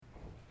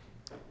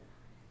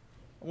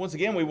Once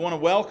again, we want to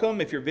welcome,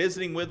 if you're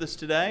visiting with us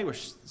today, we're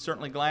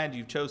certainly glad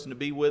you've chosen to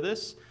be with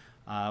us.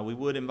 We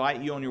would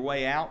invite you on your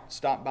way out,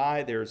 stop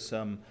by. There's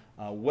some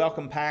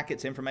welcome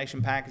packets,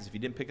 information packets. If you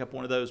didn't pick up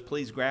one of those,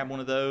 please grab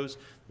one of those.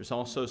 There's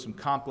also some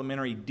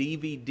complimentary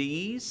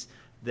DVDs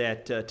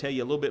that tell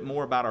you a little bit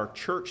more about our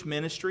church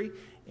ministry,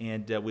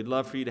 and we'd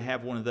love for you to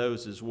have one of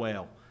those as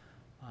well.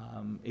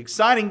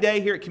 Exciting day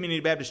here at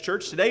Community Baptist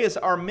Church. Today is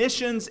our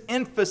Missions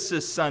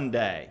Emphasis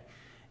Sunday.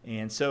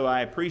 And so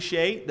I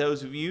appreciate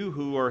those of you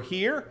who are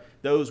here,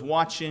 those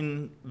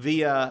watching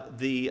via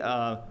the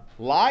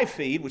live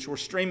feed, which we're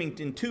streaming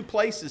in two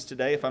places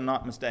today, if I'm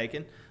not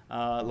mistaken,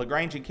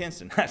 LaGrange and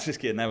Kinston. Just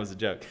kidding, that was a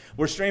joke.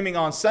 We're streaming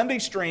on Sunday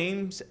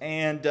streams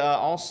and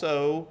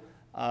also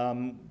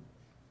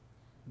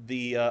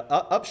the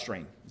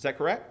upstream. Is that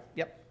correct?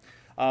 Yep.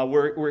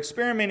 We're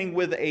experimenting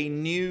with a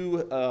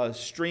new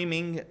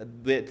streaming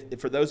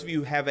that, for those of you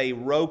who have a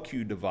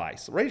Roku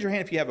device. Raise your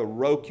hand if you have a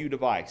Roku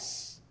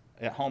device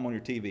at home on your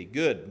TV.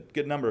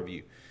 Good number of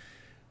you.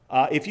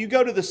 If you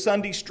go to the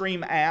Sunday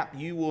Stream app,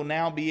 you will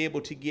now be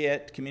able to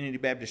get Community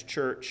Baptist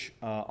Church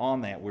on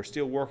that. We're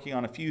still working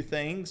on a few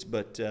things,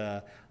 but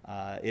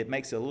it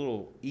makes it a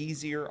little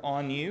easier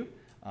on you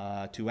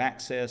to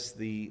access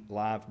the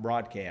live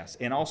broadcast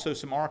and also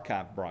some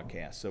archive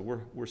broadcasts. So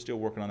we're still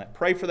working on that.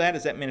 Pray for that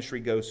as that ministry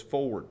goes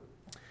forward.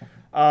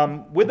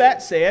 With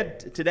that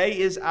said, today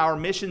is our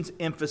missions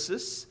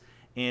emphasis.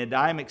 And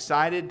I'm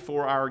excited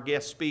for our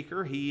guest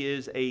speaker. He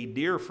is a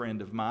dear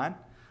friend of mine,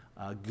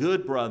 a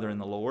good brother in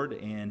the Lord,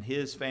 and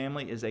his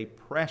family is a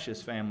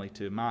precious family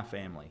to my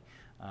family.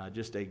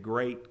 Just a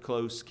great,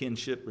 close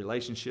kinship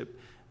relationship.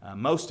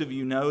 Most of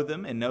you know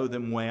them and know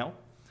them well.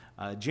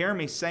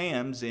 Jeremy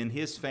Sams and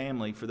his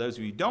family, for those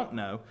of you who don't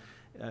know,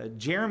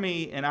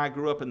 Jeremy and I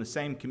grew up in the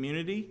same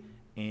community,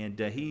 and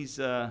he's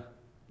a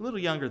little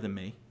younger than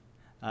me.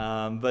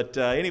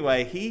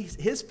 Anyway,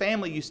 his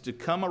family used to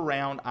come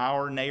around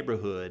our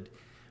neighborhood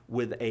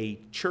with a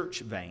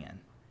church van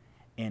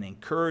and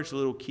encourage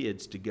little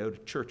kids to go to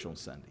church on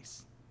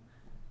Sundays.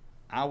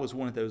 I was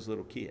one of those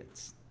little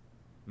kids.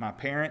 My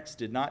parents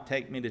did not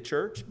take me to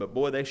church, but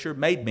boy, they sure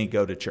made me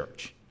go to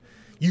church.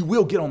 You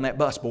will get on that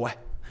bus, boy.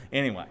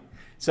 Anyway,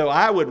 so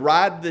I would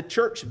ride the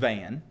church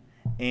van,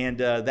 and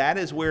that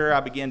is where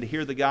I began to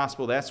hear the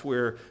gospel. That's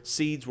where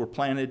seeds were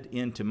planted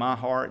into my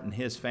heart, and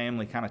his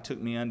family kind of took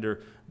me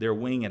under their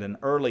wing at an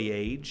early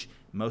age.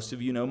 Most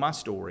of you know my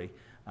story.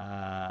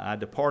 I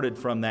departed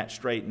from that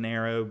straight and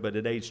narrow, but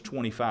at age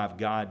 25,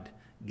 God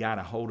got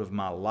a hold of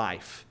my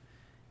life.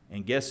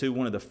 And guess who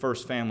one of the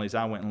first families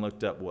I went and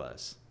looked up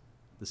was?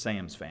 The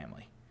Sams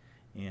family.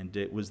 And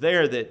it was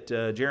there that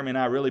Jeremy and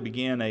I really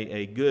began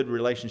a good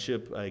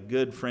relationship, a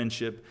good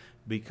friendship,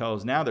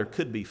 because now there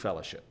could be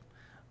fellowship.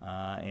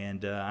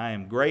 And I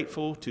am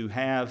grateful to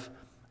have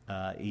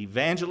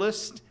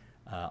evangelist,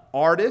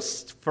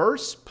 artist,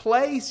 first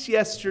place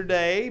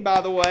yesterday,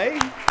 by the way.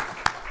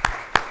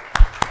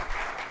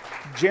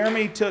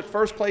 Jeremy took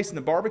first place in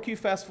the barbecue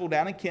festival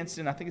down in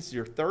Kinston. I think it's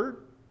your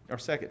third or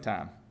second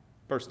time?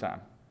 First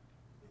time.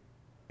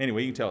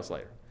 Anyway, you can tell us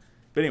later.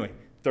 But anyway,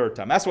 third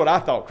time. That's what I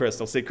thought,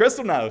 Crystal. See,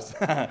 Crystal knows.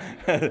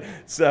 The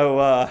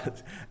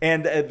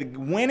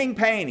winning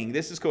painting,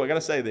 this is cool. I got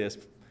to say this.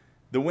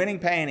 The winning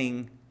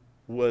painting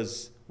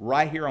was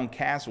right here on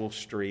Caswell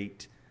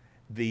Street,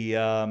 the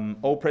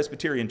old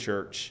Presbyterian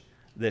church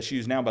that's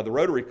used now by the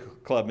Rotary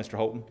Club, Mr.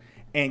 Holton.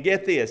 And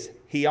get this,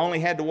 he only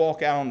had to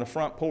walk out on the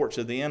front porch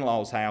of the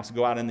in-laws' house and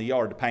go out in the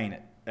yard to paint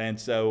it. And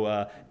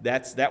so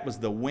that was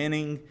the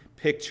winning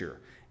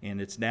picture. And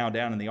it's now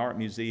down in the Art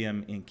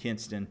Museum in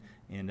Kinston,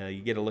 and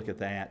you get a look at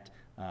that.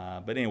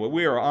 But anyway,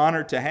 we are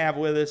honored to have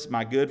with us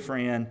my good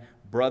friend,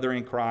 brother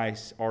in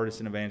Christ,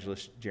 artist and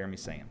evangelist, Jeremy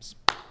Sams.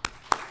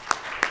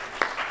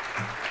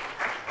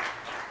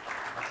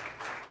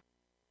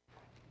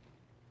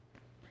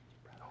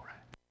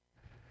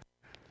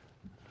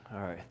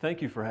 All right,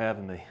 thank you for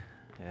having me,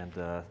 and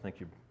thank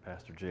you,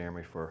 Pastor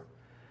Jeremy, for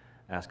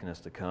asking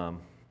us to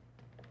come.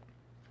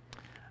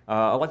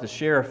 I'd like to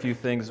share a few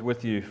things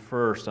with you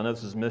first. I know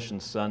this is Mission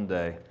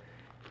Sunday,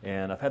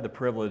 and I've had the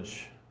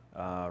privilege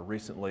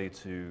recently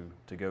to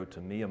go to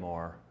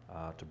Myanmar,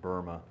 to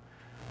Burma,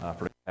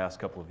 for the past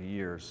couple of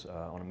years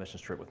on a mission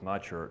trip with my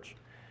church.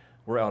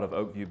 We're out of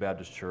Oakview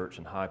Baptist Church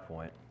in High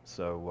Point,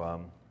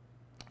 so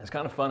it's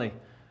kind of funny.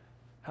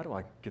 How do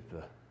I get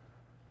the...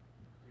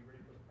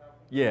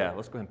 Yeah,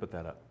 let's go ahead and put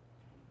that up.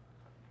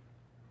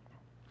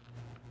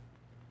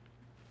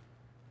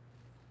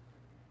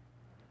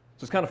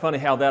 So it's kind of funny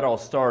how that all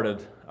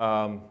started.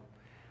 I'm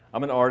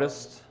an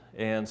artist,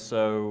 and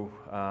so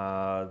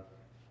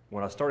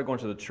when I started going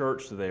to the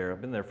church there, I've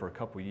been there for a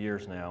couple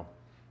years now,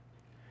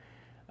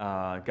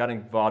 got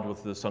involved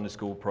with the Sunday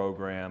school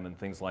program and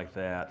things like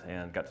that,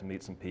 and got to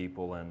meet some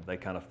people, and they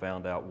kind of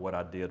found out what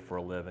I did for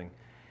a living.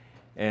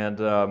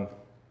 And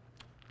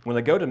when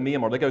they go to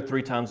Myanmar, they go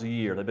 3 times a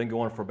year. They've been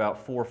going for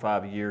about 4 or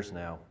 5 years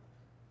now.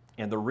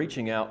 And they're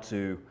reaching out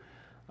to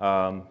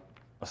a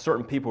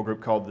certain people group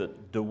called the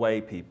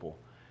Dawei people.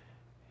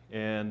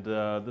 And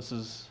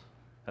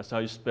that's how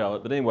you spell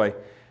it. But anyway,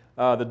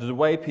 The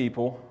Dewey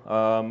people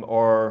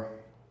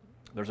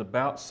there's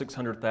about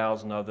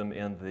 600,000 of them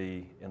in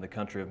the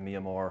country of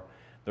Myanmar.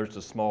 There's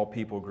a small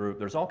people group.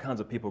 There's all kinds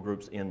of people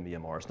groups in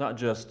Myanmar. It's not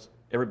just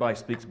everybody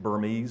speaks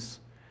Burmese.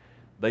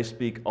 They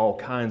speak all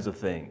kinds of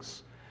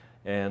things.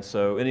 And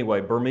so anyway,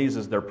 Burmese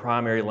is their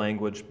primary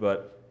language,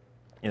 but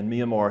in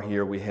Myanmar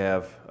here we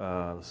have,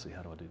 let's see,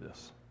 how do I do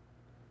this?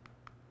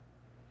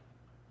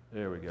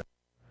 There we go.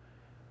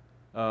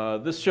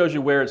 This shows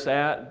you where it's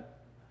at.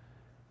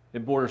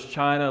 It borders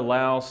China,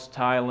 Laos,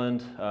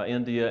 Thailand,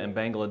 India, and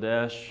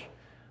Bangladesh.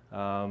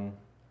 And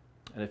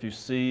if you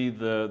see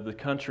the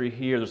country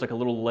here, there's like a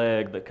little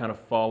leg that kind of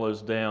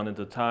follows down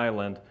into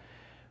Thailand.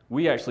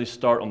 We actually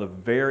start on the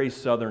very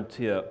southern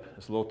tip.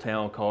 It's a little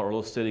town called, or a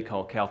little city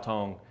called Khao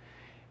Thong.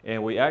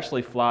 And we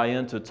actually fly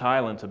into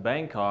Thailand, to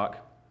Bangkok,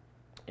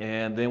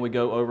 and then we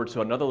go over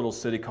to another little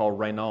city called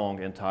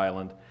Ranong in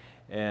Thailand,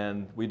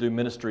 and we do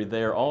ministry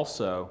there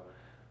also.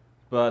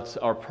 But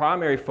our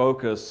primary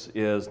focus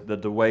is the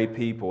Dewey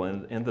people.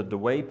 And in the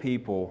Dewey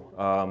people,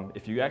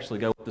 if you actually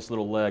go with this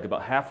little leg,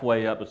 about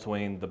halfway up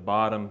between the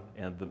bottom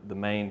and the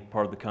main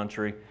part of the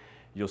country,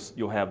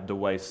 you'll have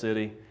Dewey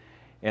City.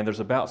 And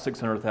there's about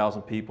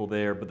 600,000 people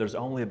there, but there's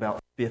only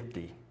about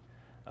 50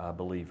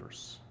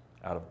 believers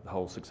out of the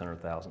whole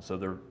 600,000. So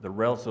they're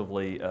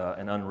relatively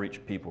an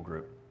unreached people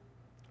group.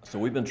 So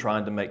we've been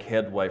trying to make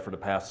headway for the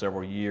past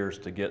several years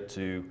to get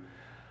to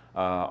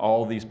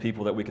all these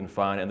people that we can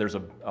find, and there's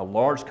a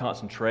large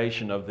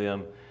concentration of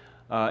them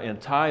in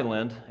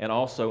Thailand and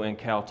also in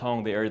Khao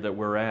Thong, the area that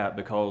we're at,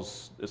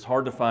 because it's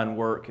hard to find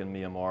work in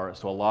Myanmar,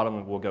 so a lot of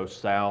them will go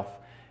south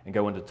and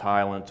go into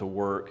Thailand to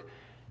work,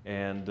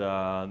 and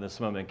then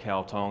some of them in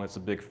Khao Thong. It's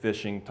a big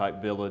fishing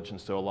type village, and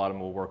so a lot of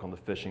them will work on the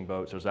fishing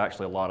boats. There's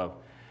actually a lot of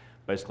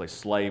basically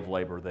slave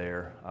labor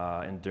there,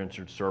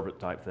 indentured servant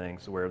type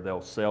things, where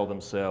they'll sell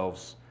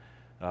themselves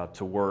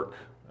to work.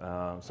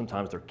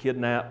 Sometimes they're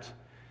kidnapped.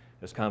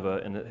 It's kind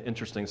of an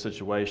interesting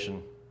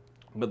situation.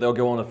 But they'll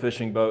go on a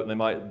fishing boat, and they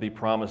might be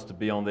promised to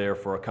be on there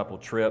for a couple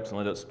of trips and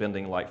end up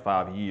spending like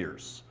 5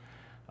 years.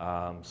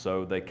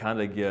 So they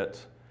kind of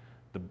get,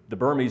 the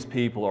Burmese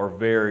people are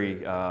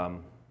very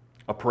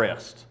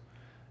oppressed.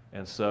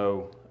 And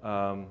so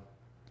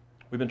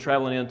we've been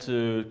traveling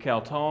into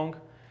Khao Thong,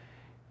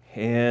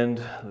 and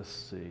let's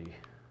see.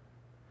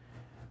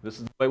 This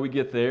is the way we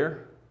get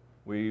there.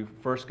 We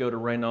first go to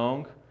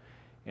Ranong.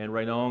 And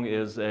Ranong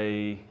is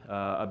a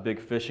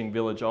big fishing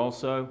village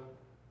also,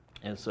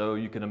 and so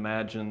you can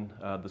imagine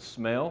the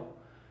smell.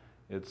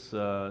 It's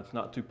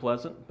not too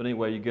pleasant, but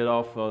anyway, you get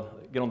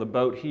on the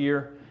boat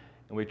here,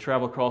 and we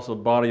travel across a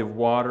body of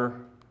water,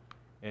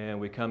 and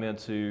we come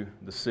into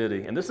the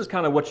city. And this is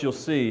kind of what you'll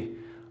see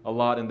a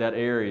lot in that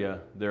area.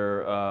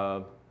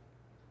 They're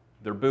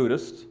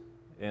Buddhist,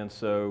 and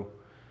so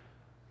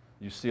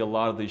you see a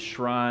lot of these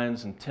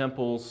shrines and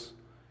temples,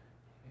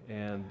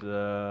 and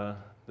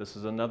this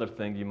is another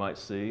thing you might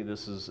see.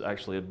 This is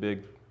actually a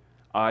big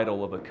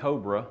idol of a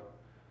cobra,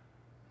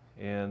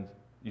 and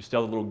you see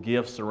all the little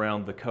gifts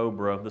around the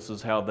cobra. This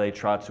is how they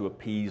try to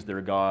appease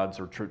their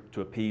gods or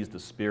to appease the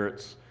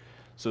spirits.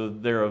 So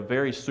they're a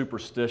very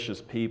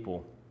superstitious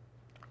people.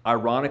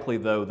 Ironically,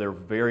 though, they're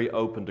very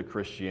open to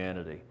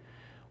Christianity.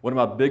 One of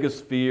my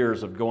biggest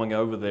fears of going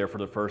over there for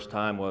the first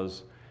time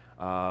was,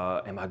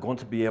 am I going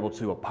to be able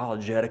to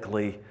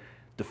apologetically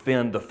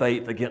defend the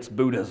faith against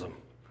Buddhism?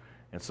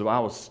 And so I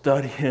was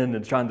studying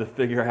and trying to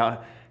figure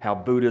out how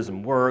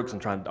Buddhism works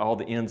and trying all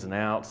the ins and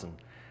outs, and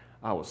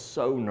I was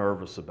so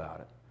nervous about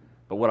it.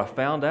 But what I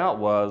found out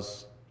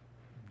was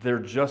they're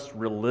just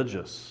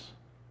religious,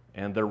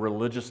 and they're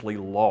religiously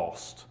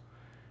lost.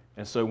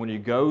 And so when you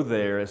go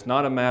there, it's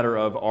not a matter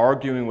of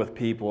arguing with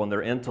people and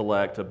their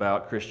intellect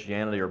about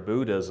Christianity or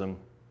Buddhism.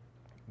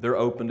 They're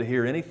open to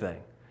hear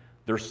anything.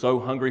 They're so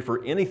hungry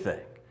for anything.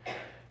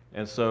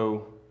 And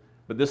so,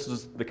 but this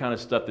is the kind of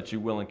stuff that you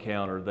will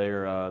encounter.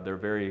 They're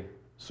very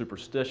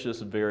superstitious,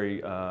 very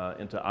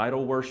into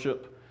idol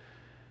worship.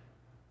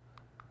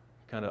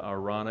 Kind of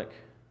ironic.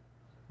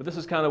 But this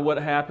is kind of what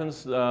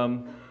happens.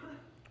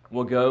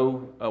 We'll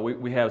go,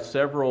 we have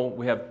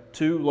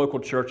 2 local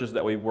churches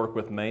that we work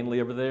with mainly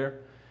over there.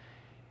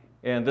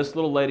 And this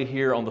little lady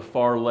here on the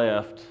far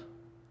left,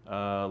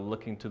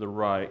 looking to the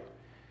right,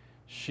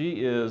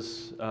 she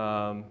is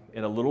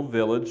in a little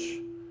village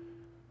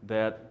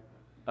that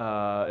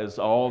is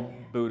all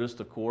Buddhist,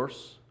 of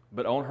course.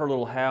 But on her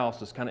little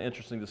house, it's kind of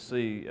interesting to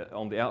see,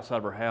 on the outside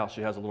of her house,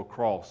 she has a little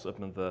cross up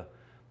in the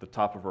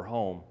top of her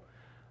home.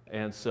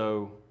 And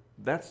so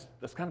that's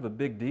kind of a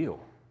big deal.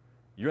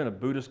 You're in a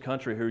Buddhist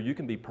country where you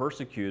can be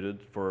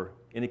persecuted for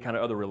any kind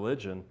of other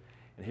religion,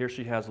 and here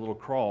she has a little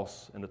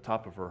cross in the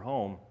top of her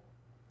home,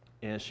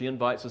 and she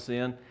invites us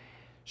in.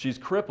 She's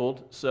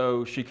crippled,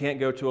 so she can't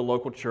go to a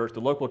local church.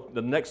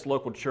 The next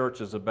local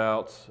church is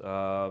about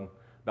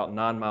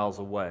 9 miles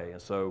away,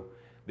 and so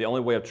the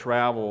only way of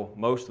travel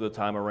most of the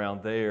time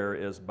around there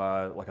is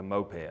by like a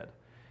moped.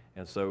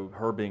 And so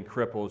her being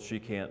crippled, she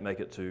can't make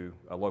it to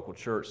a local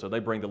church, so they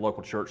bring the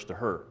local church to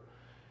her.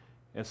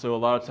 And so a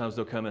lot of times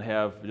they'll come and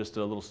have just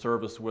a little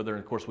service with her.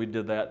 And of course, we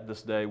did that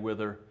this day with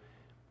her.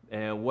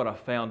 And what I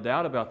found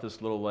out about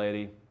this little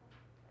lady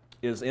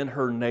is in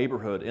her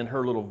neighborhood, in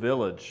her little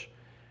village,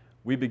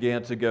 we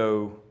began to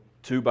go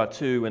 2 by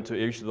 2 into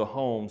each of the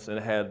homes, and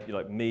it had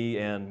like me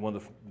and one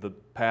of the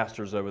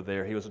pastors over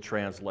there. He was a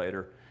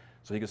translator,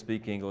 so he could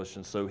speak English,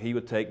 and so he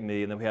would take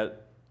me, and then we had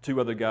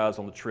 2 other guys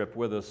on the trip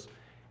with us,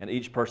 and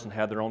each person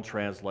had their own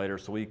translator,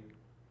 so we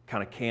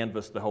kind of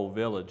canvassed the whole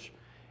village.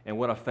 And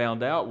what I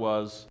found out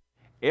was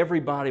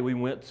everybody we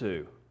went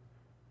to,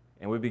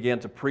 and we began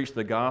to preach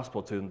the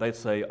gospel to them, they'd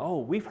say, "Oh,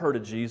 we've heard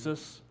of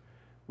Jesus.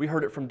 We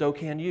heard it from Do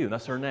Can You."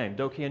 That's her name,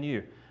 Do Can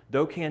You.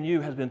 Do Can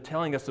You has been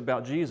telling us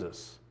about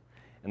Jesus.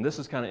 And this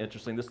is kind of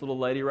interesting. This little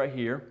lady right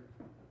here,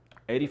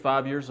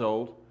 85 years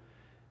old,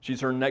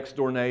 she's her next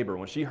door neighbor.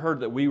 When she heard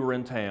that we were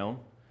in town,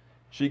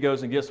 she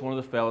goes and gets one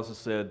of the fellows and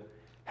said,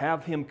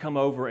 "Have him come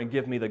over and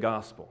give me the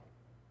gospel."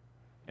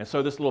 And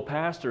so this little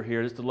pastor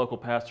here, this is the local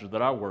pastor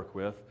that I work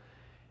with,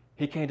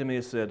 he came to me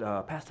and said,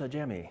 "Pastor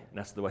Jimmy," and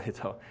that's the way he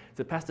talked. He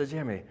said, "Pastor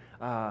Jimmy,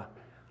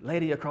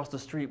 lady across the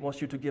street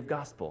wants you to give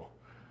gospel."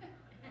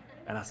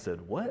 And I said,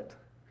 "What?"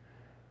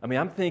 I mean,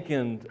 I'm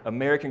thinking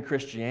American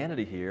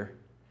Christianity here.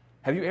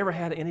 Have you ever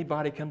had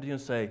anybody come to you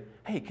and say,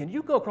 "Hey, can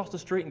you go across the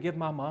street and give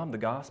my mom the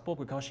gospel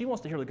because she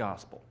wants to hear the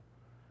gospel?"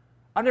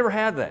 I've never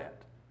had that.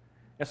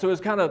 And so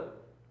it's kind of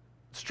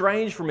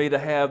strange for me to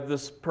have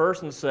this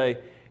person say,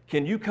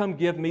 "Can you come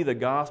give me the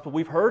gospel?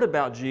 We've heard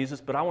about Jesus,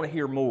 but I want to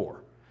hear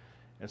more."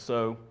 And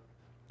so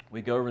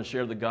we go over and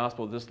share the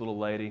gospel with this little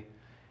lady,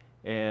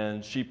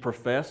 and she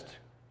professed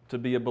to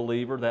be a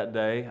believer that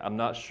day. I'm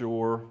not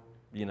sure,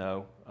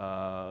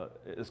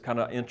 it's kind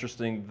of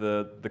interesting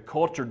the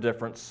culture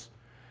difference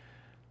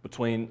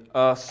between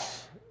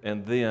us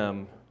and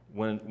them.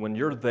 When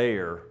you're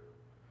there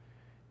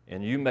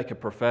and you make a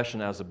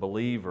profession as a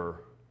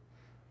believer,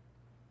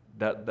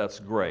 that's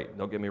great.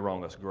 Don't get me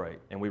wrong, that's great,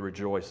 and we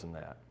rejoice in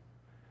that.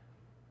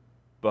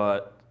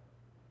 But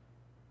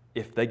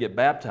if they get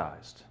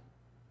baptized,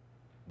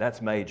 that's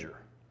major,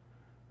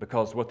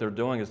 because what they're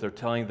doing is they're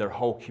telling their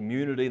whole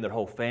community, their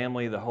whole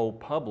family, the whole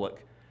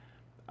public,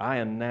 "I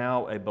am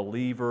now a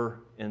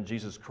believer in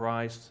Jesus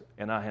Christ,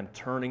 and I am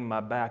turning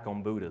my back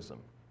on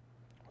Buddhism."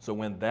 So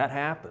when that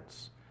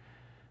happens,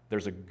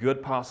 there's a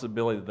good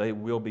possibility that they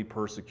will be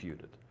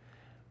persecuted.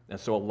 And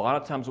so a lot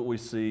of times what we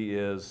see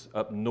is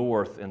up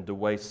north in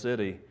Dewey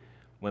City,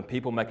 when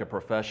people make a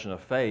profession of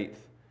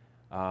faith,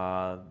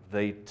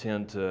 they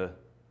tend to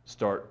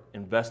start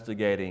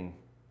investigating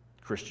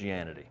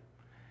Christianity.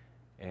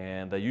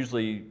 And they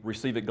usually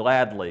receive it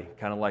gladly,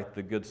 kind of like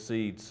the good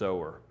seed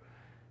sower.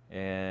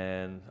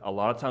 And a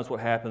lot of times what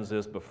happens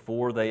is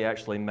before they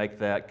actually make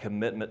that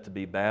commitment to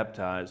be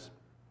baptized,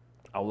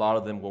 a lot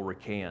of them will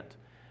recant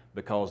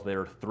because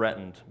they're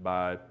threatened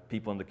by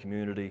people in the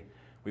community.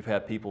 We've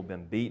had people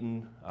been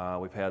beaten.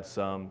 We've had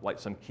some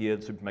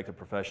kids who make a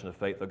profession of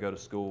faith. They'll go to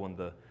school and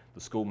the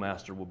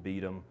schoolmaster will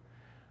beat them.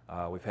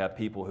 We've had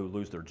people who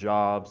lose their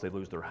jobs. They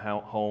lose their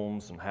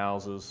homes and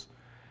houses.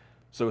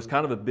 So it's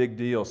kind of a big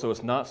deal. So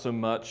it's not so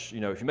much,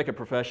 if you make a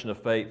profession of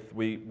faith,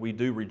 we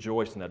do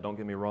rejoice in that, don't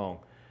get me wrong.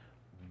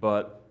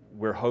 But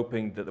we're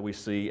hoping that we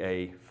see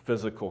a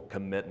physical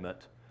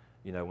commitment,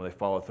 when they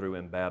follow through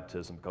in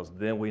baptism, because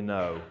then we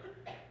know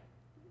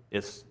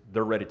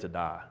they're ready to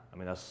die. I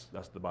mean,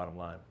 that's the bottom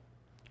line.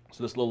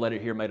 So this little lady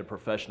here made a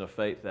profession of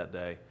faith that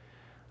day.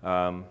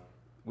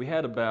 We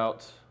had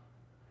about,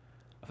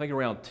 I think,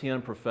 around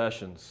 10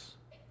 professions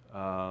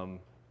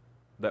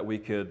that we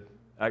could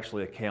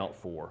actually account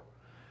for.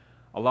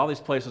 A lot of these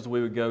places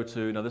we would go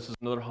to, now this is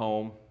another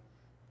home.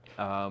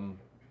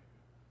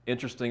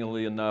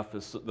 Interestingly enough,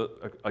 is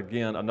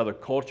again another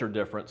culture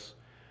difference.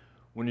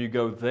 When you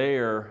go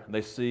there,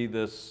 they see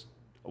this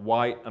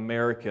white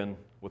American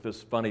with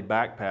this funny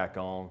backpack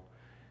on,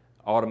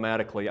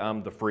 automatically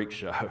I'm the freak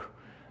show.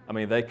 I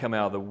mean, they come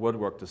out of the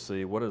woodwork to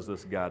see what is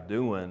this guy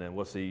doing and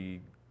what's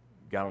he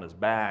got on his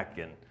back.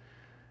 And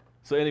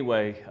so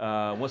anyway,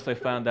 once they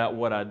find out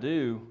what I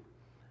do,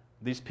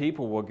 these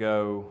people will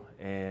go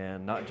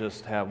and not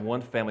just have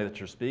one family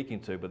that you're speaking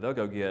to, but they'll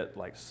go get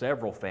like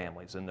several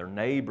families and their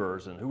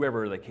neighbors and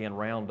whoever they can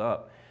round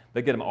up.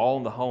 They get them all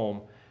in the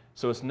home.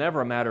 So it's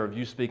never a matter of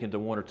you speaking to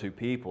 1 or 2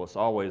 people. It's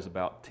always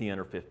about 10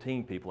 or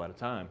 15 people at a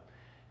time.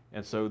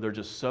 And so they're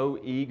just so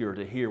eager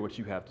to hear what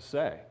you have to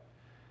say.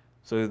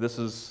 So this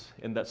is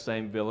in that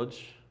same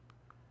village.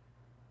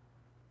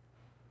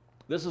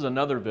 This is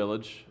another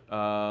village.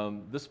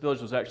 This village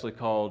was actually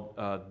called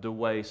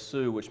Dewey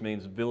Sioux, which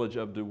means village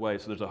of Dewey.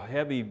 So there's a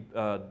heavy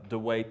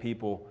Dewey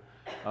people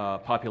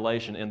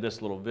population in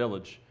this little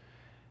village.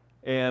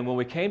 And when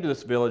we came to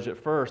this village at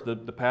first, the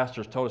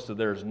pastors told us that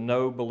there's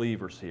no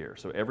believers here.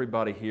 So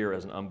everybody here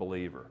is an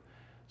unbeliever.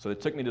 So they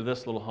took me to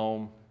this little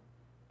home.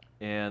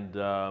 And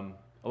a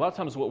lot of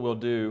times what we'll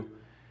do,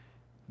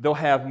 they'll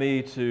have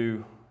me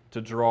to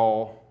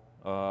draw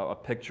a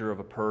picture of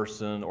a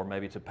person, or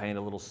maybe to paint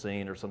a little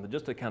scene or something,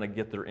 just to kind of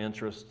get their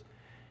interest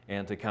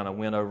and to kind of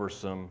win over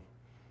some,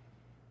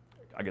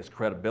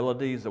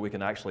 credibilities that we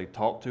can actually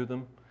talk to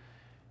them.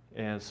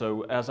 And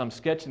so as I'm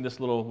sketching this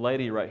little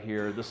lady right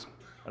here,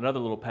 another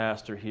little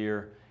pastor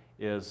here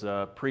is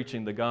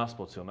preaching the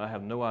gospel to them. I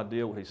have no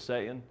idea what he's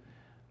saying,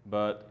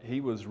 but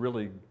he was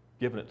really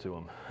giving it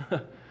to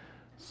them.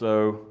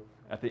 So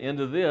at the end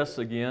of this,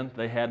 again,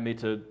 they had me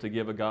to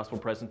give a gospel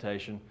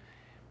presentation,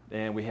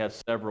 and we had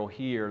several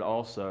here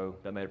also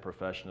that made a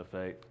profession of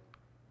faith.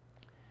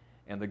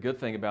 And the good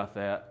thing about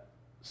that,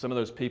 some of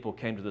those people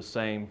came to the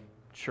same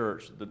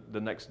church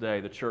the next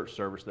day, the church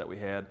service that we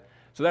had.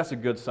 So that's a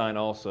good sign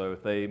also.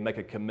 If they make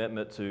a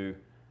commitment to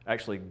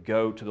actually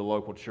go to the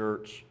local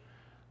church,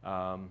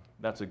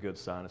 that's a good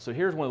sign. So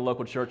here's one of the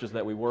local churches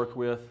that we work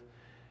with.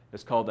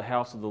 It's called the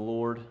House of the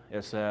Lord.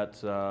 It's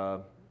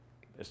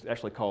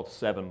actually called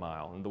 7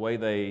 Mile. And the way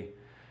they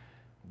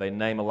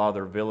name a lot of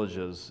their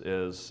villages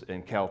is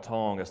in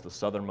Kaltong, that's the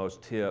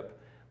southernmost tip.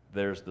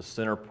 There's the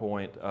center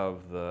point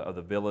of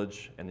the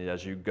village, and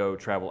as you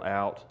travel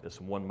out, it's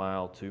 1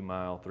 mile, 2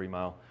 mile, 3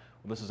 mile.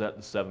 Well, this is at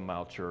the 7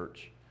 Mile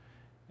Church.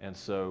 And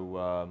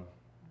so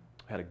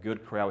had a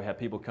good crowd. We had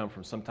people come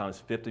from sometimes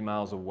 50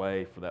 miles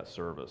away for that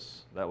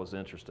service. That was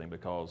interesting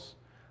because,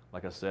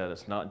 like I said,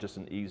 it's not just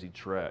an easy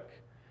trek.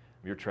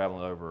 You're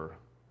traveling over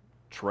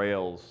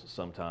trails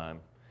sometime,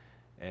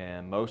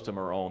 and most of them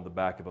are on the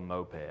back of a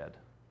moped.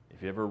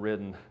 If you've ever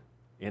ridden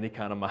any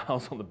kind of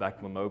miles on the back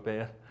of a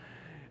moped,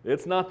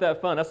 it's not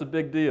that fun. That's a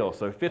big deal.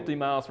 So 50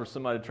 miles for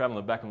somebody traveling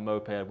on the back of a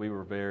moped, we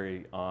were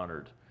very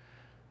honored.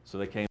 So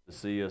they came to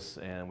see us,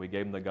 and we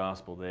gave them the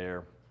gospel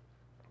there.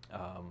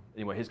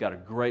 Anyway, he's got a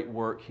great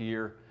work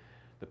here.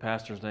 The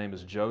pastor's name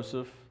is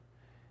Joseph,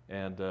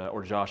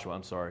 or Joshua,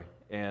 I'm sorry.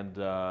 And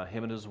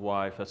him and his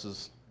wife,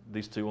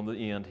 these two on the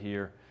end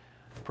here,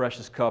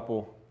 precious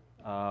couple.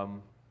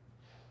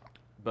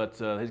 But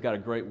he's got a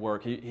great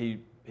work. He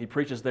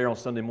preaches there on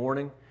Sunday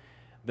morning,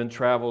 then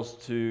travels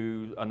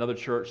to another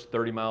church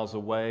 30 miles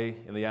away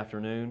in the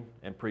afternoon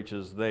and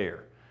preaches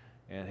there.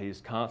 And he's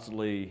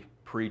constantly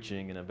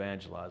preaching and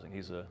evangelizing.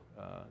 He's a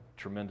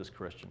tremendous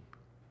Christian.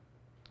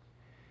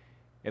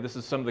 And this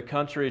is some of the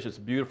countries. It's a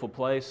beautiful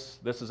place.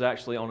 This is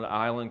actually on an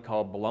island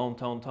called Balon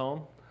Ton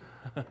Ton.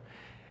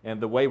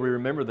 And the way we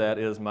remember that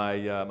is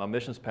my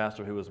missions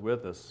pastor who was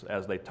with us,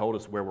 as they told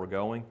us where we're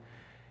going,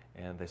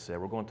 and they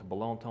said, we're going to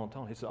Balon Ton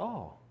Ton. He said,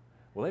 oh,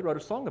 well, they wrote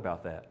a song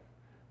about that.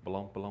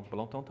 Balon, Balon,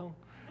 Balon Ton Ton.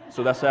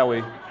 So that's how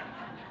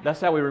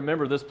we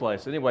remember this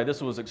place. Anyway,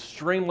 this was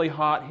extremely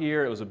hot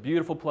here. It was a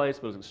beautiful place,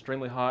 but it was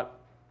extremely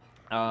hot.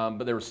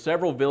 But there were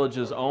several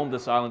villages on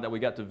this island that we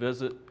got to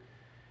visit.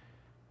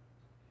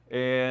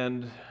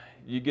 And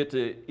you get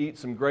to eat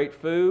some great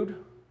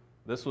food.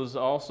 This was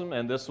awesome,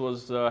 and this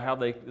is how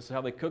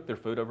they cook their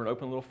food over an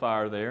open little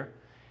fire there.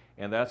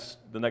 And that's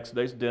the next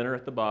day's dinner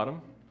at the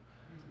bottom.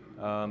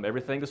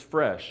 Everything is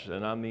fresh,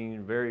 and I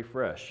mean very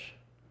fresh.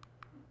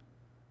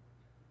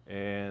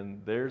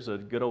 And there's a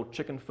good old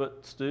chicken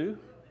foot stew.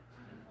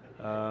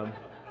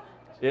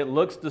 It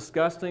looks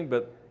disgusting,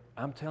 but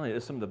I'm telling you,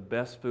 it's some of the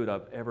best food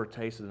I've ever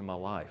tasted in my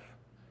life.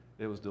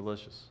 It was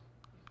delicious.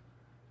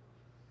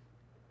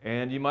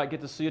 And you might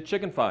get to see a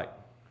chicken fight.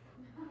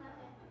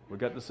 We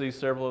got to see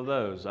several of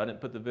those. I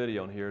didn't put the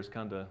video on here. It's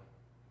kind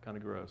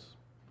of gross.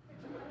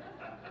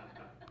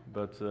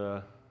 But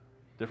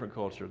different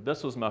culture.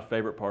 This was my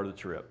favorite part of the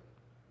trip.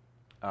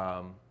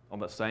 On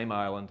that same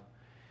island,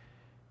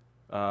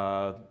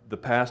 the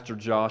pastor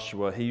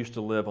Joshua, he used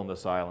to live on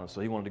this island, so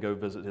he wanted to go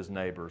visit his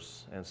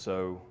neighbors. And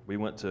so we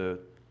went to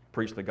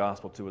preach the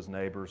gospel to his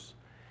neighbors.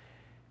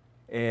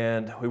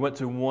 And we went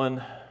to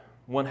one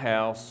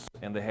house,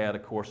 and they had,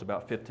 of course,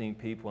 about 15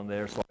 people in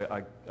there, so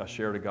I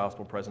shared a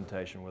gospel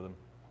presentation with them.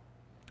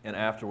 And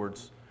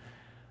afterwards,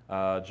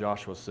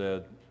 Joshua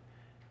said,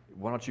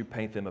 why don't you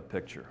paint them a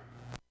picture?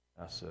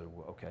 I said,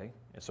 well, okay.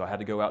 And so I had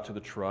to go out to the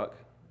truck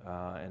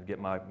and get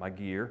my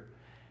gear.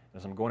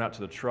 As I'm going out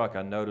to the truck,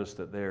 I noticed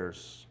that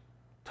there's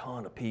a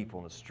ton of people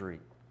in the street.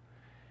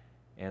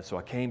 And so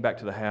I came back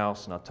to the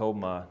house, and I told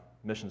my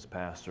missions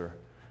pastor,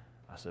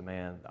 I said,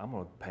 man, I'm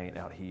going to paint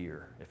out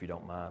here, if you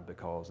don't mind,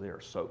 because there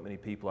are so many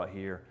people out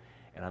here,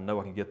 and I know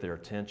I can get their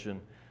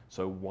attention.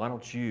 So why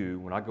don't you,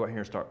 when I go out here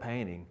and start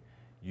painting,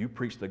 you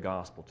preach the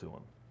gospel to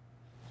them.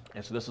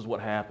 And so this is what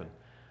happened.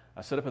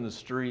 I set up in the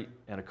street,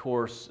 and of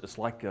course, it's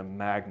like a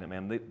magnet,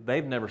 man.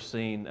 They've never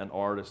seen an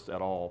artist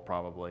at all,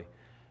 probably.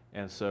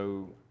 And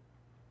so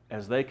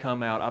as they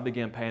come out, I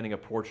began painting a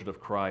portrait of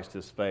Christ,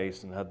 his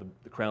face, and had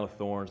the crown of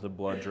thorns, the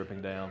blood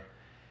dripping down.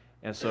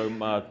 And so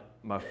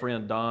my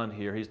friend Don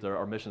here, he's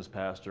our missions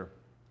pastor,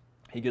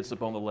 he gets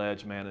up on the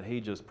ledge, man, and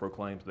he just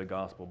proclaims the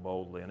gospel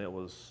boldly, and it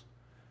was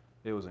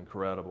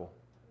incredible.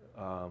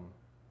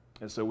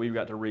 And so we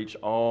got to reach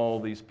all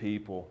these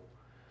people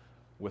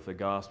with the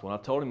gospel. And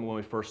I told him when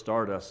we first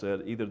started, I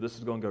said, either this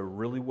is going to go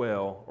really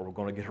well or we're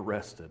going to get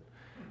arrested.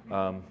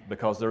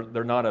 Because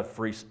they're not a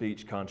free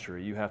speech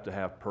country. You have to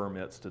have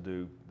permits to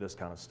do this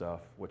kind of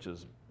stuff, which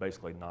is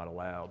basically not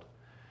allowed.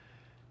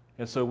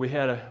 And so we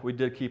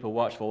did keep a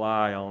watchful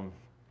eye on,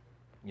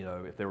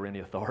 if there were any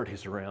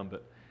authorities around,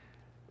 but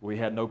we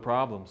had no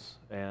problems.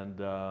 And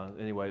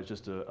anyway, it was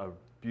just a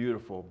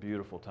beautiful,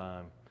 beautiful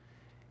time.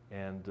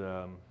 And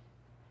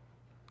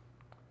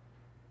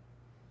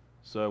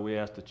So we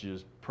ask that you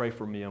just pray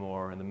for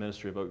Myanmar and the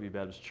ministry of Oakview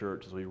Baptist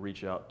Church as we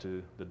reach out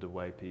to the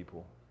Dawei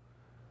people.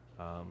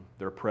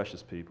 They're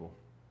precious people.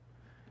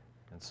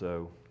 And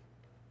so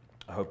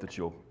I hope that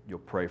you'll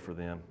pray for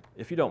them.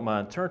 If you don't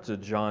mind, turn to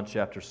John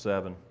chapter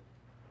 7.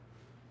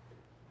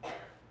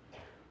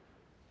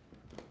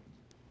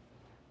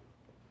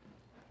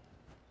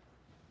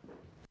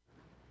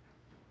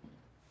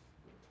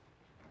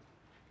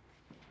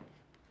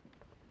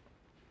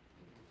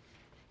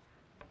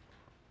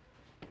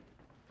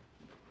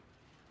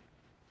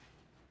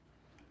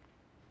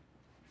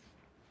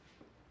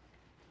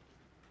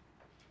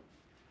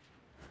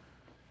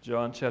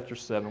 John chapter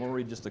 7. We'll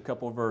read just a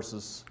couple of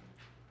verses.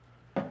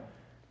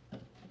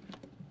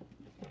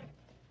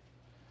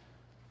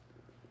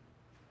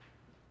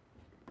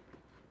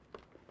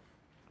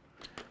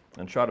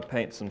 And try to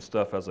paint some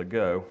stuff as I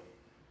go.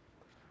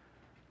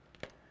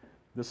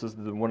 This is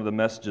one of the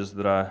messages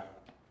that I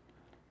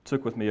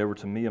took with me over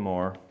to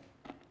Myanmar.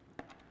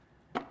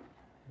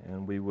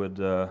 And we would,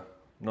 not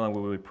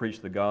only would we preach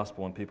the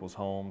gospel in people's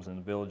homes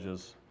and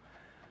villages,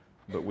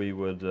 but we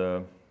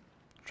would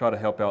try to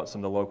help out some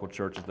of the local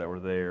churches that were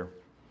there.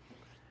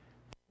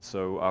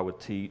 So I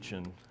would teach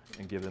and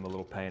give them a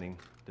little painting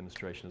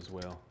demonstration as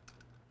well.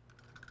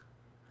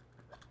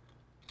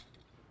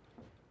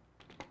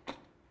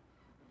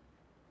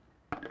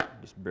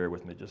 Just bear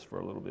with me just for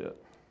a little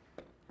bit.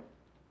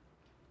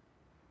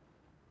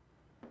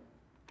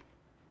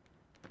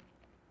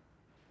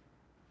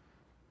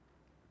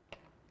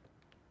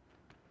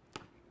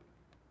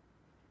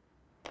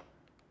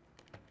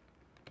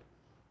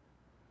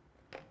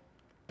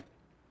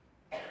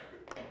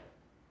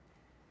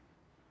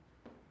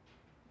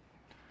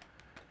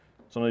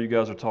 So I know you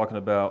guys are talking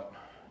about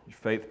your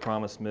faith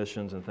promise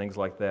missions and things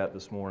like that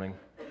this morning.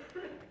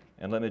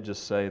 And let me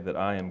just say that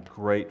I am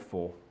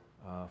grateful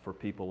for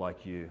people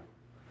like you,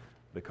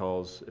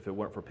 because if it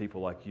weren't for people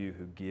like you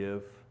who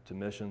give to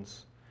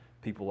missions,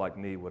 people like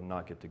me would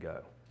not get to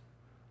go.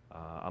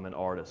 I'm an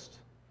artist.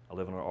 I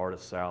live on an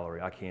artist's salary.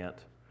 I can't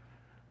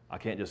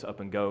just up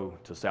and go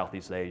to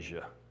Southeast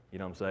Asia. You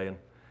know what I'm saying?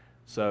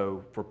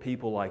 So for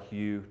people like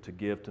you to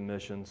give to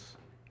missions,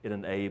 it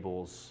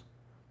enables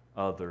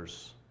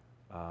others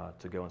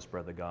to go and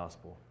spread the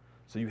gospel.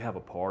 So you have a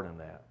part in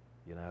that.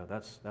 You know,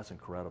 that's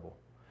incredible.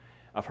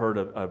 I've heard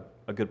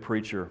a good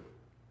preacher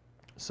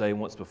say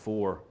once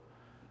before,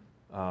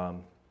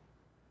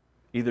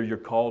 either you're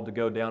called to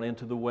go down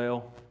into the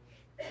well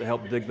to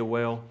help dig the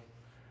well,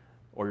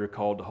 or you're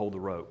called to hold the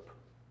rope.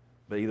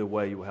 But either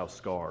way, you will have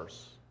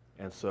scars.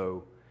 And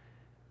so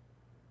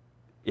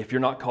if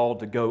you're not called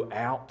to go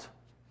out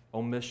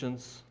on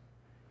missions,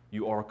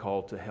 you are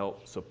called to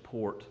help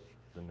support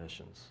the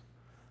missions.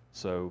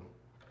 So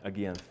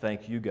again,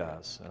 thank you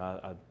guys. And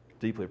I'm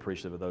deeply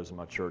appreciative of those in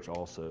my church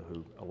also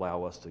who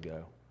allow us to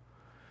go.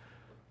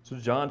 So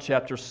John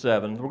chapter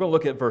 7, we're going to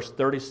look at verse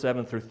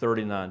 37 through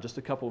 39, just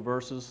a couple of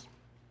verses.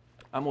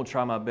 I'm going to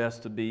try my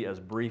best to be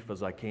as brief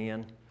as I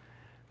can,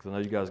 because I know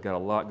you guys got a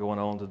lot going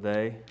on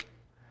today.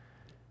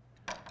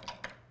 Let's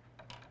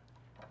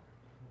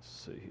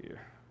see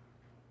here.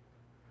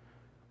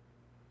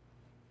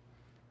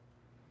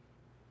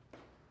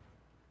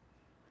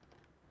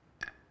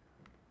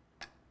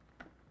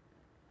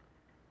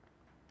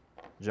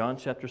 John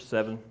chapter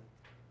 7,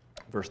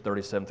 verse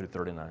 37 through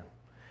 39.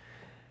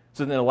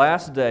 So in the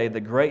last day,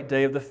 the great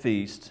day of the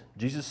feast,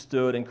 Jesus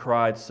stood and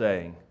cried,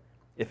 saying,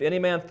 If any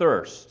man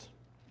thirst,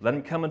 let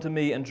him come unto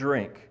me and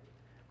drink.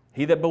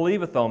 He that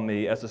believeth on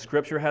me, as the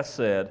Scripture hath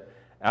said,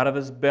 out of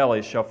his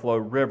belly shall flow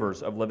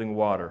rivers of living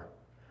water.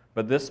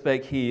 But this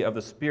spake he of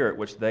the Spirit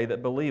which they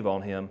that believe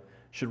on him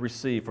should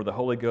receive, for the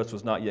Holy Ghost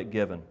was not yet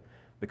given,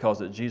 because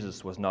that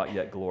Jesus was not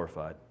yet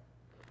glorified.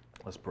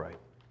 Let's pray.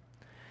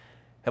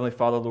 Heavenly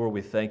Father, Lord,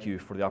 we thank you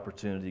for the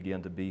opportunity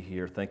again to be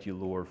here. Thank you,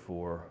 Lord,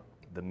 for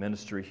the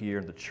ministry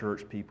here, the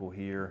church people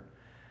here.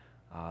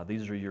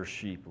 These are your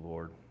sheep,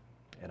 Lord,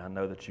 and I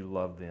know that you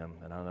love them,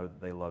 and I know that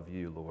they love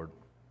you, Lord.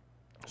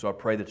 So I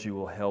pray that you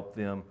will help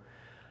them,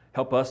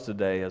 help us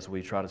today as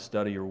we try to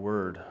study your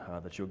word,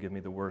 that you'll give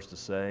me the words to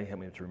say, help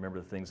me to remember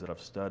the things that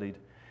I've studied,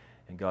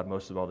 and God,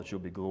 most of all, that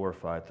you'll be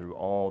glorified through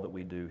all that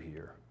we do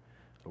here.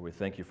 Lord, we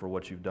thank you for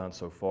what you've done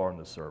so far in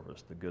the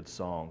service, the good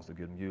songs, the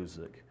good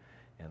music,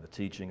 and the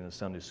teaching in the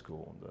Sunday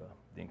school, and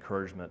the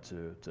encouragement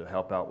to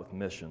help out with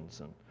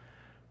missions. And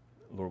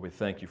Lord, we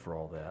thank you for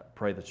all that.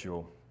 Pray that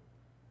you'll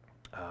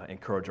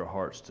encourage our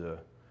hearts to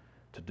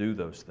do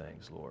those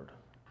things, Lord.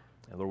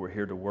 And Lord, we're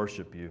here to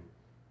worship you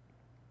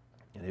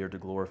and here to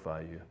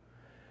glorify you.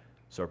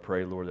 So I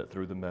pray, Lord, that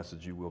through the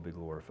message you will be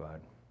glorified.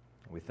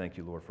 We thank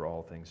you, Lord, for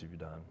all things you've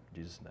done.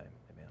 In Jesus' name,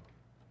 amen.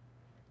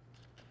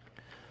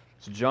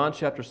 So John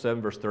chapter 7,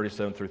 verse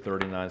 37 through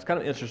 39. It's kind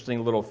of an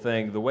interesting little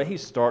thing. The way he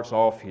starts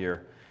off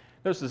here,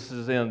 notice this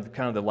is in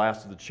kind of the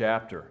last of the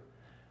chapter,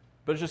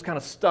 but it's just kind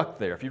of stuck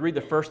there. If you read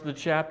the first of the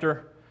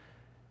chapter,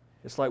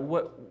 it's like,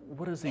 what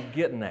is he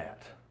getting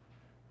at?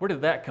 Where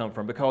did that come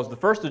from? Because the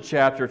first of the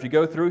chapter, if you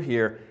go through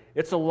here,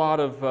 it's a lot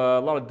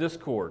of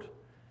discord.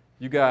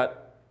 You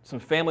got some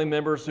family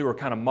members who are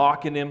kind of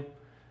mocking him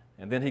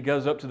And then he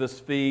goes up to this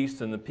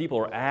feast, and the people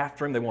are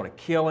after him. They want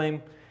to kill him.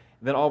 And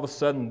then all of a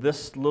sudden,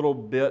 this little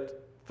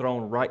bit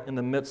thrown right in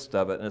the midst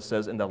of it, and it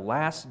says, "In the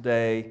last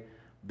day,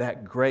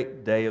 that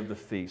great day of the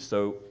feast."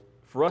 So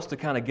for us to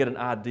kind of get an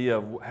idea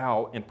of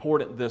how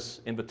important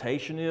this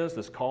invitation is,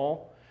 this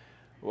call,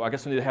 well, I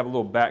guess we need to have a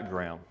little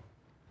background.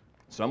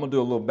 So I'm going to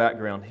do a little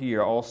background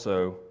here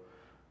also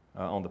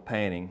on the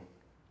painting.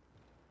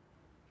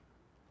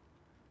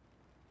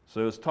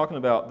 So it's talking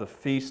about the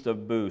Feast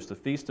of Booths, the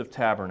Feast of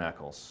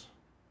Tabernacles.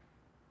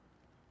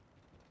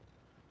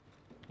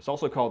 It's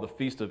also called the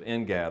Feast of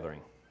Ingathering.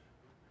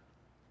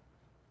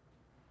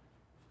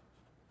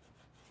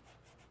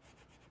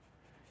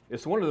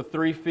 It's one of the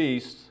three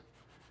feasts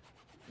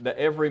that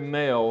every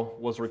male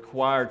was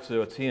required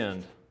to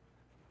attend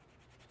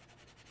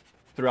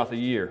throughout the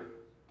year.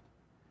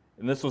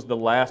 And this was the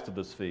last of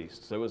this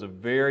feast. So it was a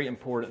very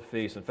important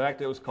feast. In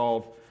fact, it was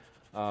called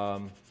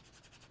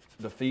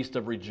the Feast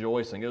of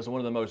Rejoicing. It was one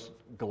of the most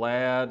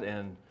glad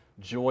and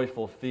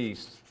joyful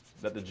feasts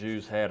that the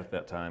Jews had at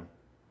that time.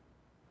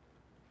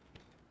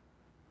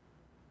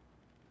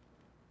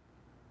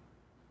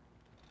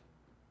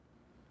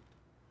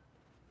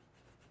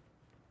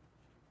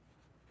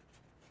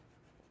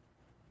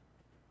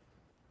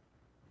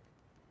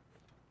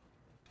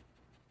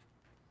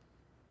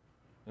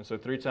 And so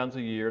 3 times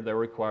a year, they were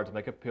required to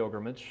make a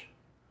pilgrimage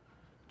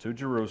to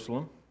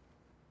Jerusalem.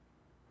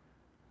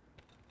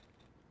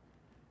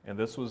 And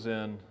this was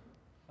in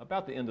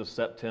about the end of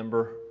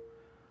September,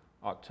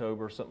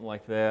 October, something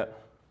like that.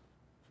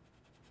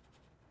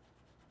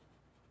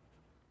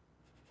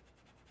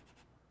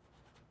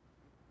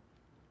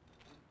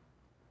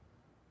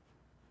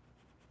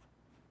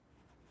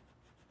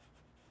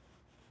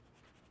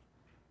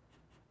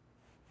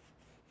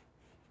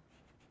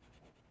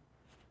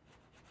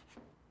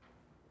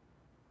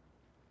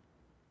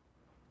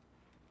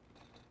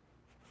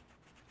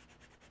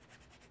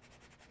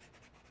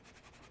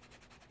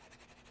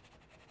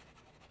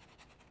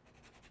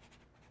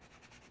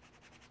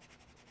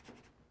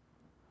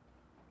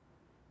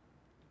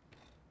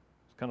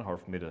 It's kind of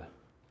hard for me to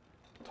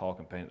talk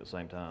and paint at the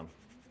same time.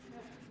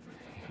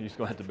 You're just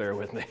going to have to bear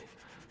with me.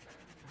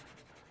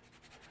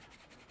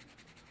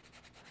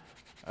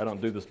 I don't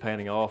do this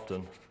painting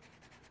often,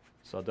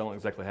 so I don't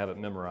exactly have it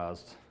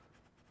memorized.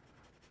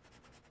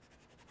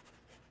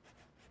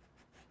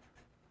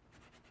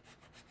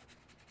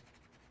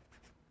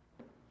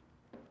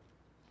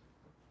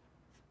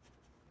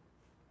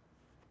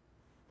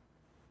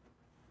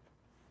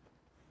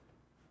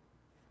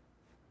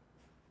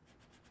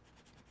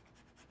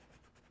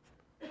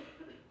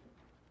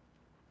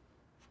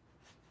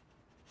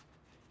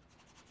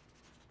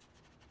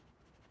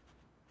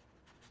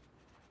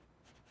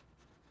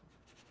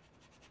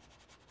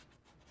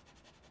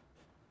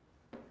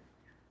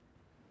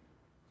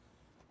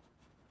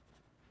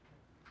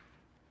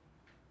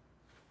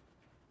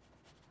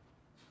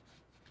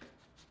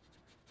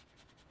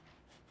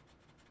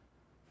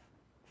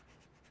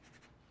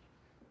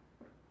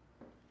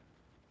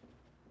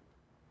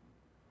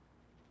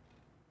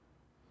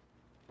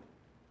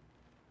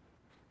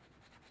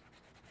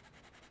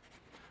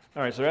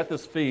 All right, so at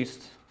this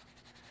feast,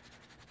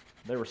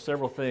 there were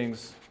several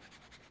things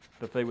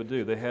that they would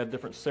do. They had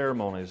different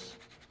ceremonies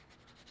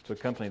to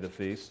accompany the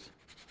feast.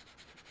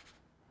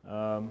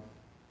 One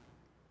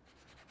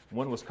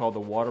was called the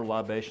water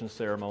libation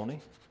ceremony.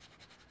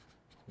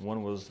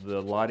 One was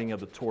the lighting of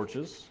the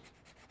torches,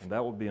 and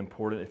that will be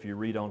important if you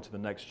read on to the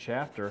next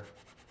chapter,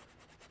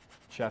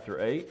 chapter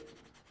 8,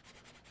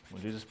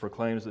 when Jesus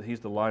proclaims that he's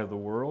the light of the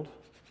world.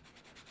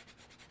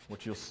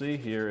 What you'll see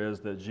here is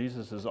that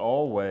Jesus is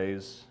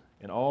always,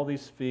 in all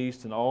these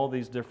feasts and all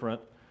these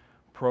different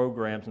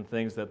programs and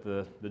things that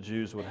the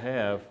Jews would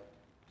have,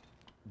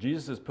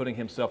 Jesus is putting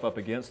himself up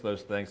against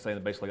those things, saying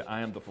that basically,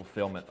 I am the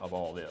fulfillment of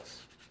all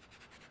this.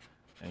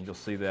 And you'll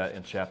see that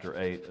in chapter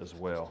 8 as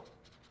well.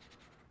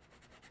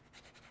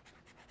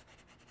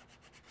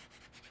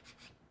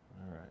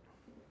 All right.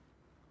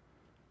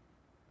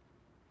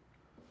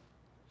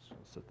 So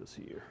let's set this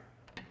here.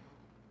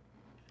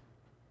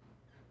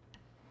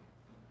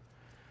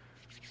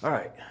 All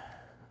right.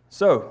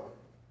 So,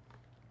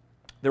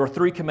 there were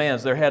 3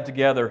 commands. They had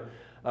together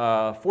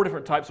 4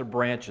 different types of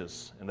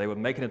branches, and they would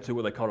make it into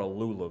what they called a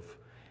lulav.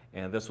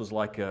 And this was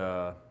like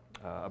a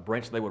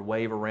branch they would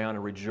wave around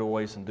and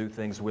rejoice and do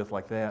things with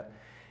like that.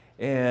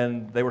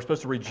 And they were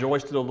supposed to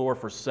rejoice to the Lord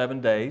for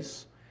 7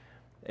 days.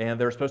 And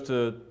they were supposed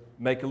to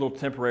make a little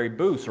temporary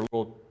booths or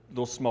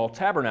little small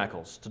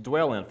tabernacles to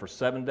dwell in for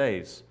 7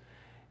 days.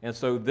 And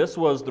so this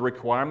was the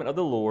requirement of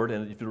the Lord.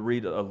 And if you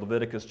read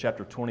Leviticus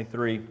chapter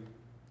 23,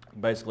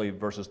 basically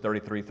verses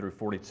 33 through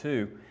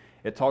 42,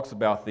 it talks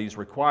about these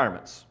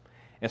requirements.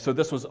 And so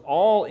this was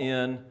all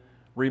in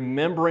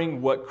remembering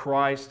what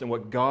Christ and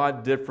what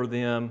God did for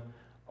them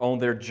on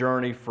their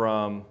journey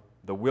from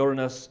the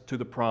wilderness to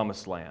the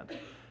promised land.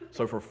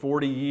 So for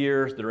 40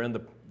 years, they're in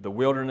the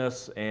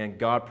wilderness, and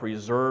God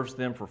preserves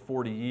them for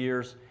 40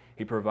 years.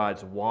 He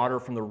provides water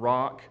from the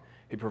rock.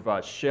 He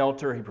provides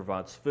shelter. He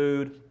provides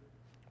food.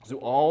 So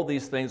all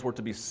these things were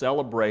to be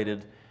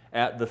celebrated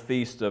at the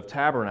Feast of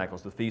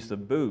Tabernacles, the Feast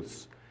of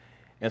Booths.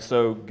 And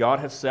so God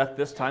had set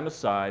this time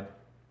aside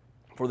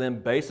for them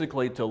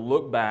basically to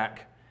look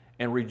back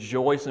and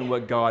rejoice in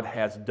what God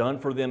has done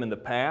for them in the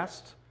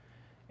past.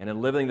 And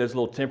in living those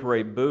little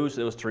temporary booths,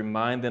 it was to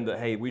remind them that,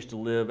 hey, we used to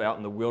live out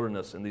in the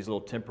wilderness in these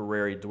little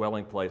temporary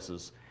dwelling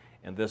places.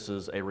 And this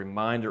is a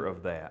reminder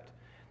of that.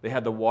 They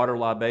had the water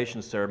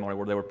libation ceremony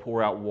where they would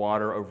pour out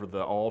water over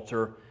the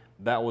altar.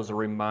 That was a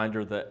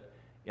reminder that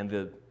in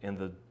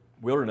the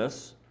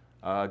wilderness,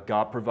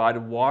 God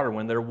provided water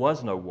when there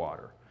was no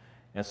water.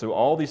 And so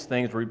all these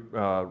things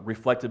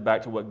reflected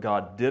back to what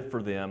God did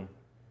for them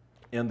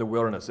in the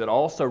wilderness. It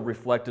also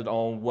reflected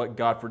on what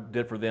God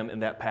did for them in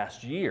that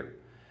past year.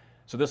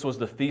 So this was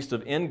the Feast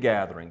of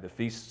Ingathering, the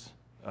feast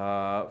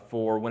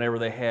for whenever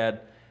they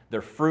had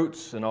their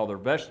fruits and all their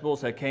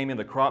vegetables that came in,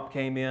 the crop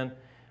came in.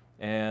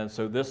 And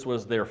so this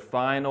was their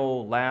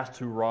final, last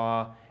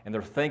hurrah, and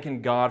they're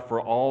thanking God for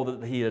all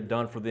that He had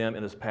done for them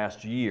in this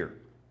past year.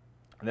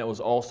 And that was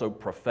also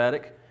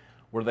prophetic,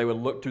 where they would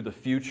look to the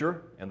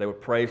future and they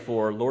would pray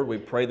for, Lord, we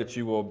pray that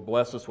you will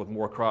bless us with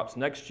more crops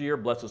next year,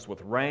 bless us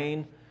with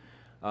rain.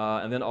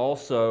 And then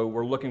also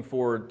we're looking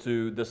forward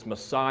to this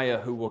Messiah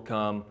who will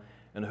come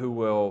and who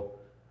will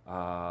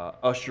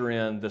usher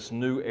in this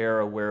new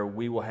era where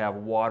we will have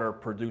water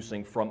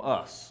producing from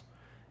us.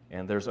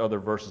 And there's other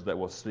verses that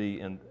we'll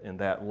see in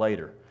that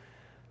later.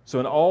 So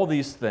in all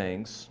these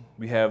things,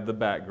 we have the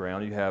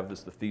background. You have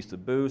the Feast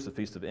of Booths, the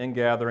Feast of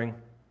Ingathering,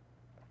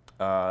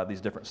 these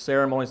different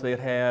ceremonies they had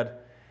had.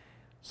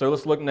 So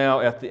let's look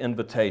now at the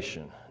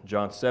invitation,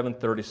 John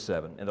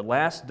 7:37. In the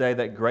last day,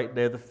 that great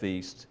day of the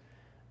feast,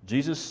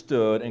 Jesus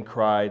stood and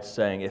cried,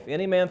 saying, "If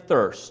any man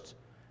thirst,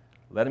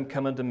 let him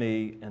come unto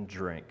me and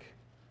drink."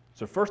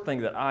 So first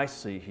thing that I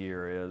see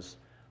here is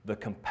the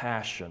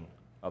compassion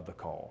of the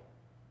call.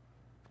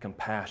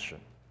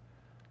 Compassion.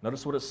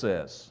 Notice what it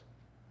says.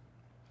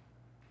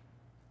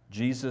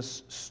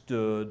 Jesus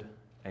stood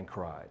and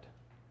cried.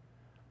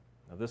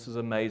 Now this is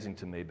amazing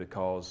to me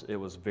because it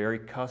was very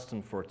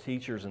custom for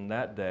teachers in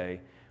that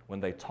day, when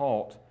they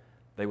taught,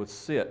 they would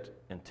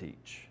sit and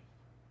teach.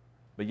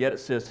 But yet it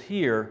says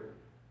here,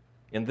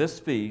 in this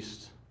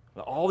feast,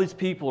 all these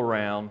people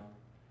around,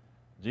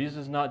 Jesus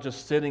is not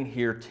just sitting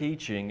here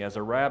teaching as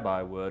a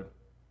rabbi would,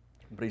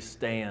 but He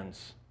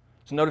stands.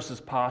 So notice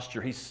His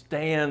posture. He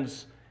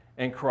stands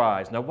and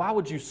cries. Now, why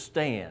would you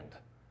stand?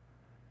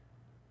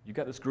 You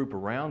got this group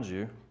around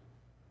you.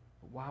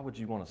 Why would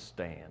you want to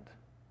stand?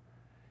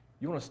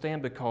 You want to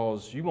stand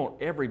because you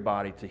want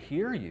everybody to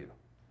hear you.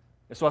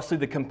 And so I see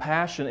the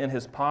compassion in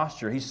His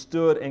posture. He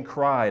stood and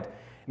cried.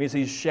 It means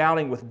He's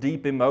shouting with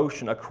deep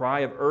emotion, a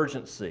cry of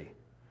urgency.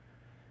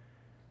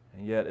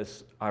 And yet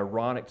it's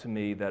ironic to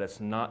me that it's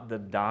not the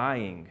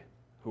dying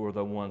who are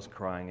the ones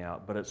crying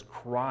out, but it's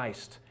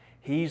Christ.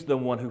 He's the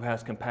one who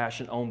has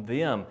compassion on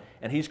them,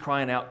 and He's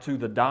crying out to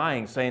the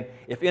dying, saying,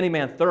 "If any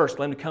man thirst,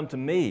 let him come to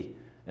me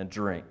and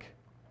drink."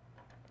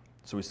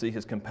 So we see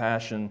His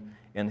compassion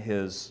in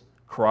His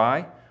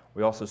cry.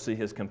 We also see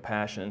His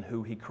compassion in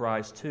who He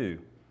cries to.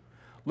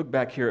 Look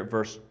back here at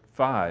verse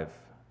 5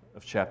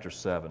 of chapter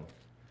 7.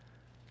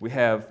 We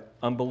have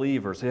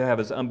unbelievers. We have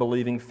His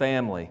unbelieving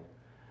family.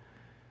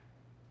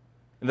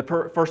 In the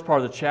first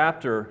part of the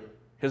chapter,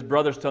 His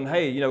brothers tell Him,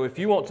 hey, if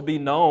you want to be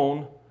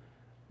known,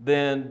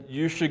 then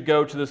you should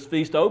go to this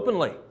feast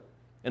openly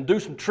and do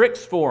some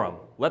tricks for them.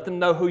 Let them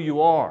know who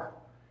you are.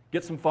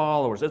 Get some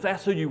followers. If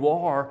that's who you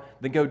are,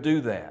 then go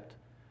do that.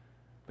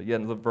 But yet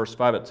in verse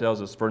 5 it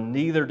tells us, "For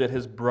neither did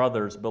His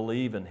brothers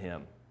believe in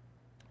Him."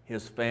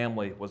 His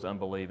family was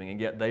unbelieving, and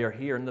yet they are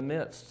here in the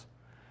midst.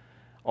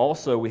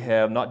 Also, we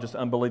have not just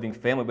unbelieving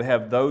family, we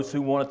have those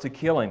who wanted to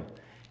kill Him.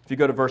 If you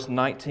go to verse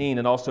 19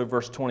 and also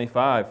verse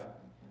 25,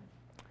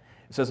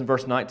 it says in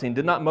verse 19,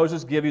 "Did not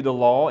Moses give you the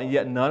law, and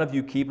yet none of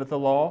you keepeth the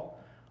law?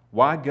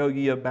 Why go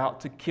ye about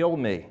to kill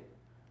me?"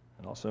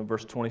 And also in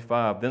verse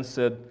 25, "Then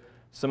said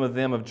some of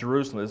them of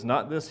Jerusalem, Is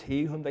not this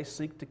he whom they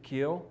seek to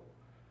kill?"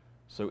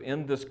 So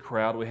in this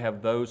crowd we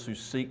have those who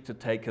seek to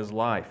take His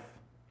life.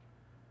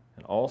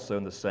 And also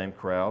in the same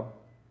crowd,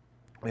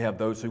 we have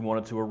those who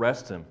wanted to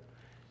arrest Him.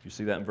 You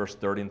see that in verse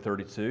 30 and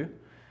 32.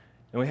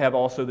 And we have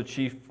also the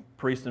chief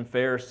priests and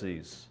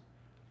Pharisees.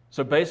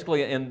 So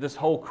basically in this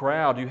whole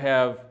crowd you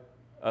have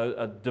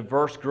a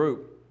diverse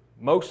group,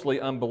 mostly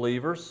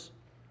unbelievers,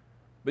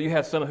 but you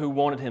had some who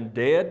wanted Him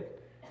dead.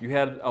 You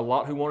had a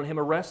lot who wanted Him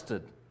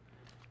arrested.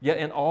 Yet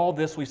in all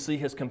this we see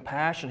His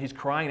compassion. He's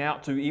crying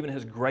out to even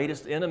His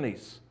greatest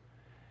enemies.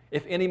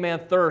 "If any man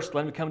thirst,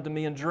 let him come to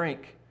me and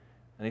drink."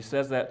 And He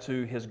says that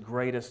to His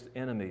greatest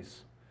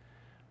enemies.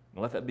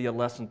 And let that be a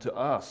lesson to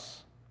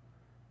us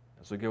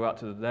as we go out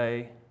to the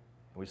day.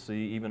 We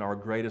see even our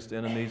greatest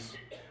enemies.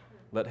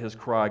 Let His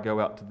cry go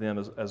out to them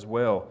as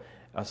well.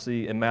 I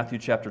see in Matthew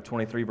chapter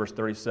 23, verse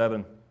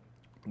 37,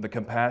 the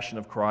compassion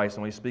of Christ,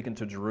 and when He's speaking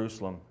to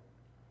Jerusalem.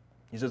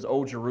 He says,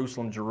 "O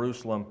Jerusalem,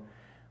 Jerusalem,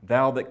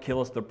 thou that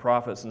killest the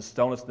prophets and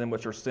stonest them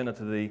which are sent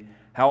unto thee,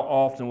 how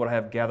often would I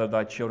have gathered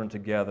thy children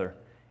together,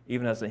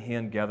 even as a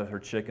hen gathereth her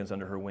chickens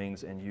under her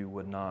wings, and you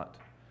would not.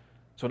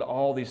 So in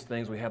all these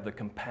things, we have the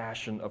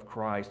compassion of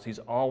Christ. He's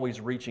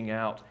always reaching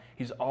out.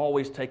 He's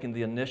always taking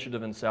the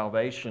initiative in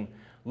salvation,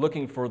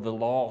 looking for the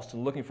lost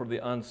and looking for the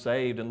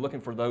unsaved and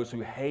looking for those who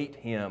hate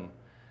Him.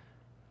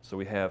 So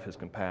we have His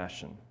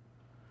compassion.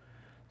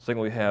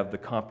 Secondly, we have the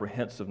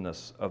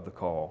comprehensiveness of the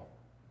call.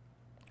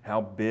 How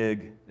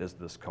big is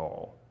this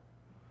call?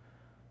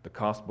 The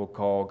gospel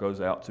call goes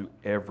out to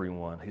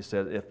everyone. He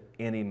said, if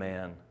any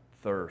man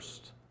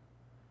thirst.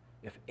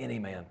 If any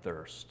man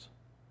thirst.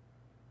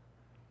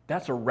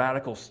 That's a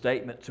radical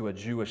statement to a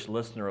Jewish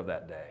listener of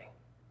that day.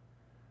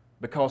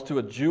 Because to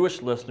a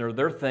Jewish listener,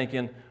 they're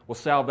thinking, well,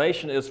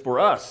 salvation is for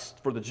us,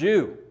 for the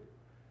Jew.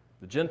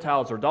 The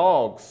Gentiles are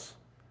dogs,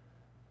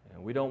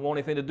 and we don't want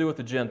anything to do with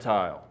the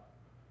Gentile.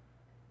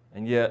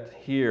 And yet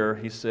here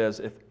he says,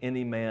 if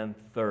any man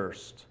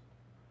thirst.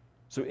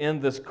 So in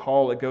this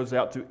call, it goes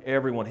out to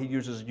everyone. He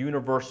uses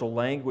universal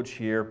language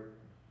here,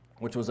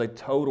 which was a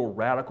total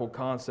radical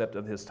concept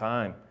of his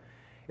time.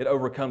 It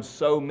overcomes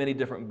so many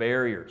different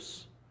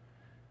barriers.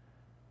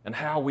 And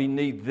how we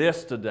need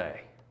this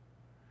today.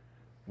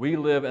 We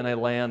live in a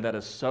land that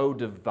is so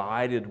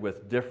divided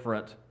with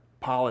different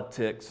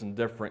politics and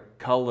different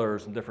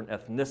colors and different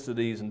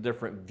ethnicities and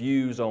different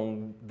views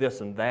on this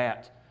and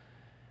that.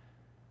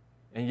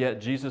 And yet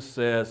Jesus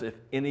says, if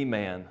any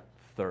man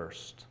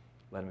thirst,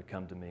 let him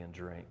come to me and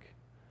drink.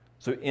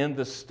 So in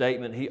this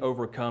statement, he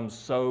overcomes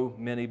so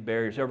many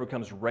barriers. He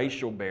overcomes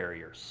racial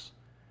barriers.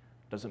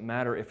 Doesn't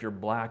matter if you're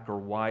black or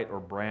white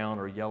or brown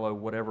or yellow,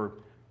 whatever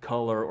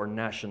color or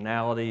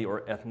nationality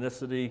or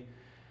ethnicity,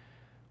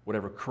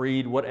 whatever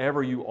creed,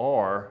 whatever you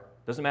are,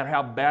 doesn't matter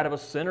how bad of a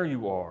sinner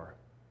you are,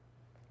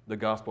 the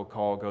gospel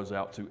call goes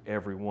out to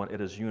everyone.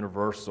 It is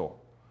universal.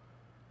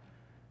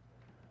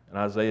 In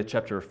Isaiah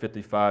chapter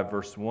 55,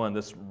 verse 1,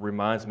 this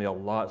reminds me a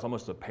lot. It's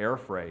almost a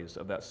paraphrase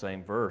of that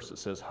same verse. It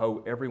says,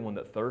 Ho, everyone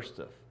that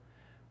thirsteth,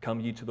 come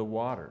ye to the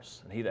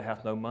waters, and he that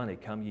hath no money,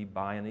 come ye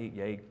buy and eat.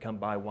 Yea, come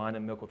buy wine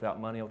and milk without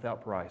money and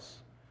without price.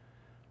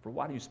 For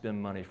why do you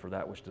spend money for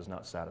that which does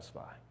not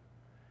satisfy?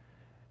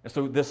 And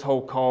so this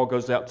whole call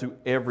goes out to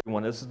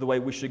everyone. This is the way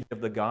we should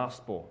give the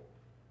gospel.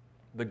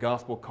 The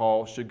gospel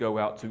call should go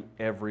out to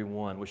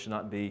everyone. We should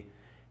not be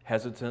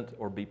hesitant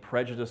or be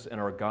prejudiced in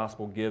our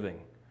gospel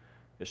giving.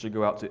 It should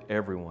go out to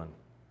everyone.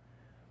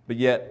 But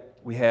yet,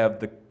 we have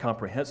the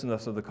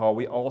comprehensiveness of the call.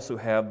 We also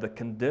have the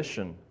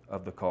condition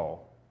of the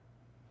call.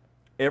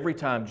 Every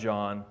time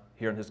John,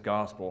 here in his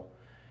gospel,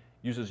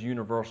 uses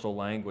universal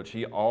language,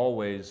 he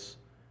always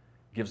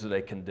gives it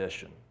a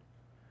condition.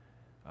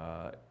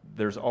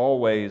 There's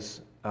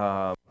always,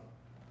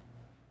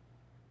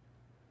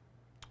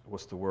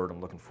 what's the word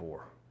I'm looking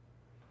for?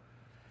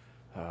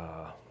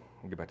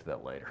 We'll get back to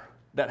that later.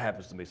 That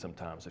happens to me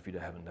sometimes, if you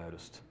haven't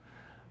noticed.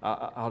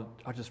 I'll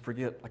just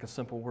forget like a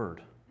simple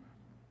word.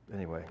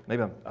 Anyway,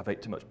 maybe I've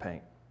ate too much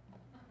paint.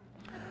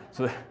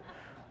 So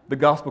the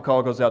gospel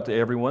call goes out to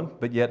everyone,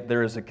 but yet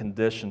there is a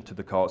condition to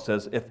the call. It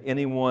says, if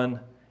any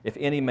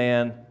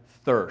man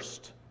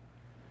thirst.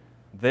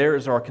 There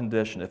is our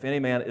condition. If any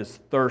man is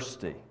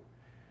thirsty.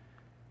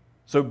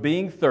 So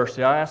being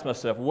thirsty, I asked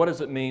myself, what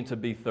does it mean to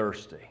be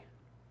thirsty?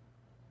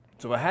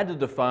 So if I had to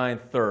define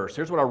thirst,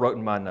 here's what I wrote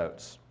in my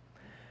notes.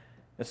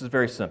 This is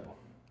very simple.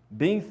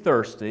 Being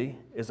thirsty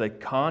is a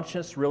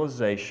conscious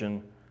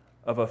realization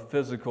of a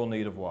physical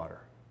need of water.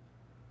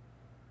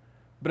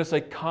 But it's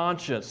a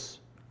conscious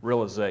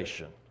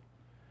realization.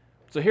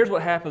 So here's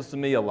what happens to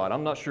me a lot.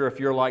 I'm not sure if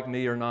you're like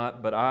me or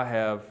not, but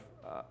I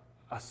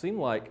seem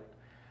like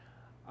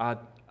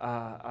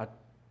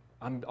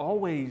I'm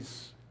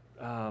always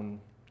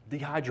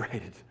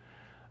dehydrated.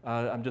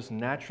 I'm just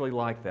naturally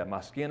like that.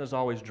 My skin is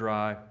always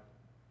dry.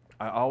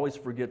 I always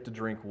forget to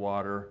drink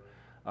water.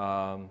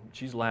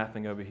 She's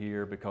laughing over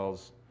here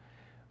because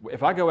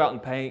if I go out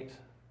and paint,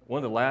 one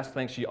of the last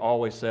things she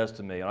always says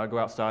to me, and I go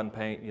outside and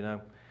paint,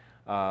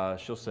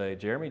 she'll say,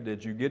 Jeremy,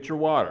 did you get your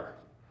water?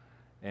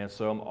 And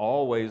so I'm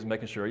always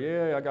making sure,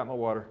 yeah, I got my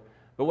water.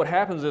 But what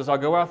happens is I'll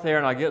go out there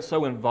and I get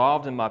so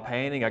involved in my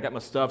painting, I got my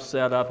stuff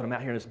set up and I'm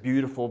out here in this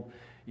beautiful,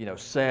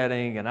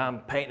 setting, and I'm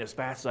painting as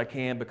fast as I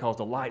can because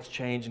the light's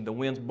changing, the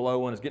wind's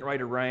blowing, it's getting ready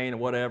to rain and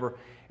whatever,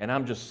 and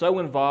I'm just so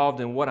involved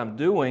in what I'm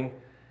doing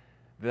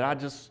that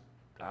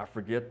I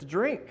forget to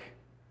drink.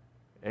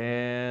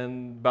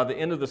 And by the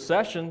end of the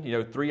session,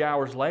 3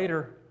 hours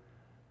later,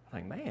 I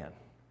think, man,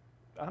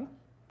 I'm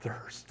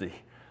thirsty.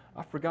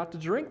 I forgot to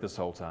drink this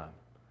whole time.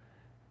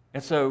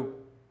 And so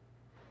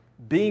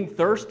being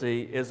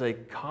thirsty is a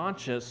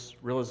conscious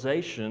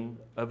realization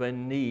of a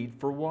need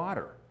for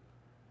water.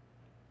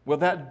 Well,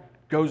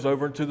 that goes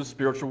over into the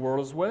spiritual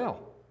world as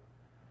well.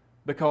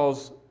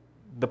 Because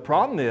the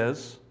problem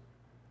is,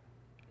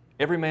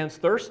 every man's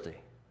thirsty.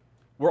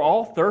 We're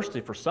all thirsty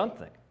for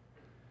something.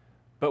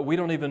 But we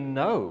don't even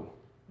know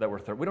that we're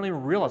thirsty. We don't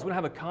even realize. We don't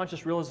have a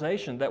conscious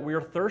realization that we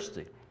are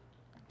thirsty.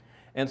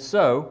 And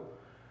so,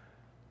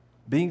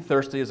 being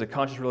thirsty is a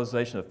conscious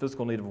realization of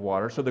physical need of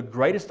water. So the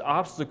greatest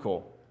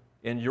obstacle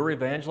in your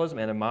evangelism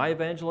and in my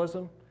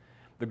evangelism,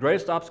 The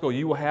greatest obstacle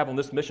you will have on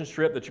this mission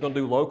trip that you're going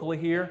to do locally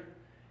here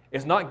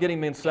is not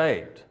getting men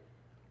saved,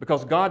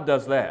 because God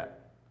does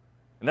that.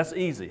 And that's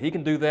easy. He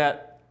can do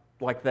that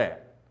like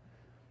that.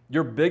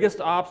 Your biggest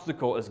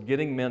obstacle is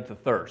getting men to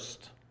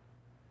thirst.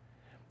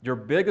 Your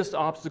biggest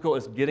obstacle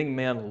is getting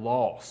men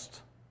lost.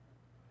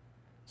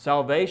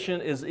 Salvation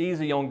is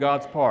easy on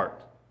God's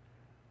part,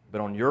 but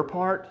on your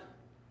part,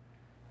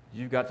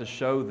 you've got to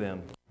show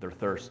them they're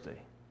thirsty.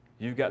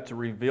 You've got to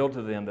reveal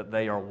to them that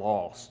they are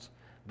lost.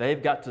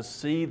 They've got to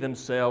see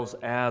themselves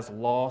as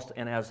lost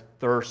and as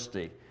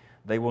thirsty.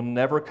 They will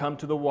never come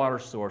to the water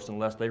source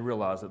unless they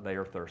realize that they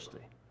are thirsty.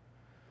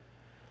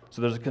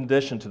 So there's a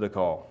condition to the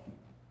call.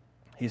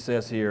 He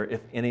says here,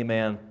 if any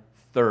man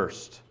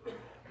thirst.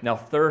 Now,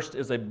 thirst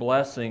is a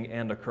blessing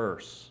and a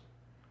curse.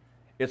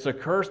 It's a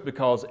curse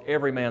because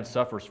every man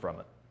suffers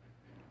from it.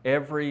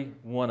 Every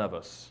one of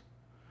us.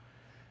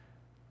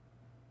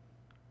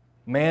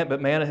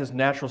 But man in his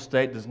natural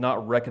state does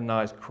not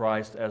recognize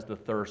Christ as the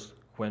thirst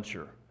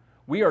quencher.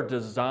 We are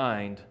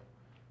designed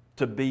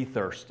to be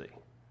thirsty.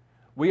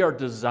 We are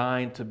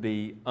designed to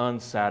be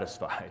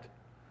unsatisfied.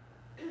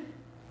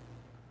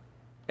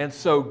 And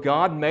so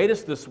God made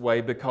us this way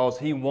because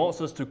He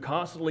wants us to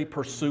constantly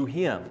pursue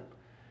Him.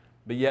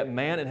 But yet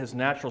man in his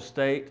natural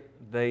state,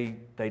 they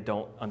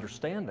don't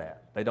understand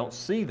that. They don't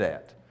see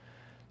that.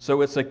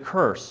 So it's a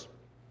curse.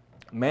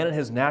 Man in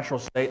his natural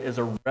state is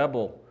a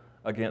rebel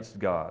against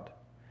God.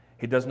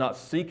 He does not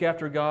seek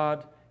after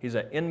God. He's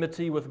at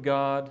enmity with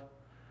God.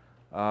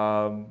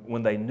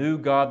 When they knew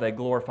God, they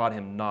glorified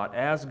Him not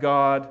as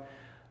God.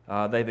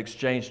 They've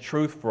exchanged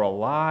truth for a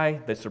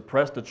lie. They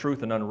suppressed the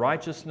truth in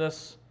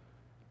unrighteousness.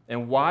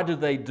 And why do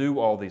they do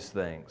all these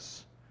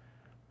things?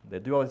 They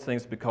do all these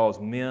things because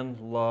men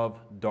love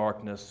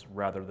darkness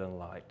rather than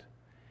light.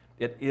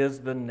 It is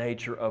the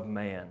nature of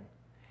man.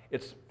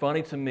 It's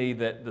funny to me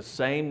that the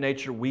same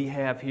nature we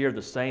have here,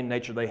 the same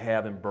nature they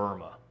have in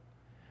Burma.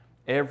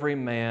 Every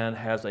man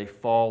has a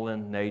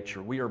fallen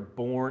nature. We are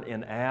born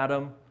in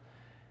Adam,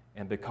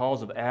 and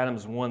because of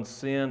Adam's one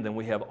sin, then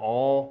we have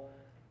all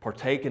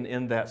partaken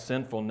in that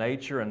sinful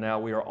nature, and now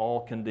we are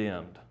all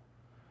condemned.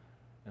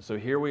 And so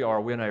here we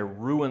are, we're in a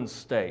ruined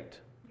state,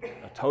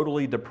 a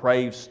totally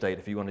depraved state,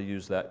 if you want to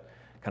use that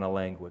kind of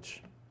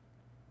language.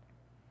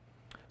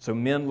 So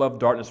men love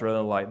darkness rather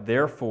than light.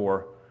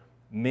 Therefore,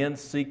 men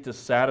seek to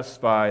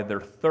satisfy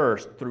their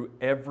thirst through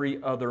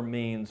every other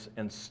means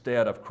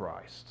instead of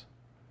Christ.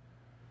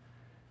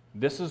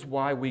 This is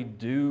why we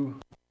do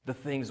the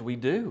things we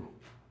do.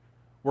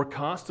 We're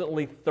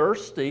constantly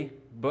thirsty,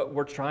 but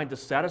we're trying to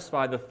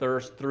satisfy the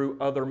thirst through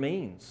other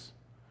means.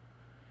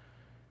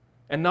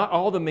 And not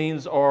all the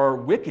means are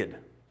wicked.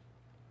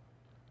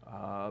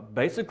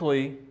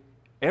 Basically,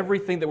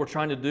 everything that we're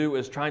trying to do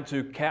is trying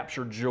to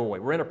capture joy.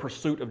 We're in a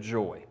pursuit of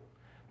joy,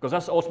 because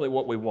that's ultimately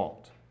what we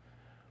want.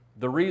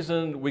 The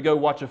reason we go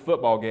watch a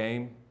football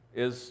game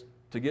is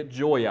to get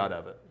joy out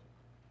of it.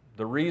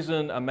 The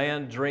reason a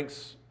man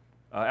drinks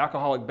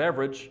alcoholic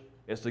beverage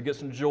is to get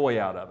some joy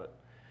out of it.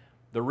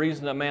 The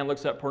reason a man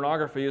looks at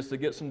pornography is to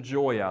get some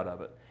joy out of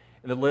it.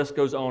 And the list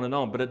goes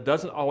on. But it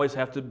doesn't always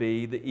have to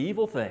be the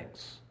evil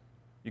things.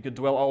 You could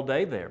dwell all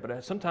day there,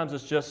 but sometimes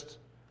it's just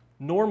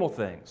normal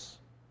things.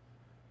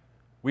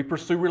 We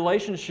pursue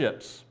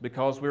relationships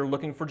because we're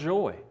looking for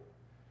joy.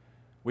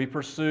 We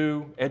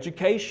pursue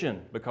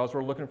education because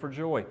we're looking for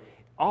joy.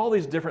 All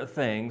these different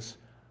things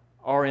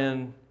are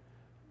in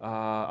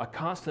a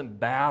constant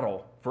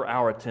battle for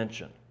our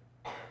attention.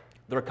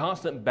 They're a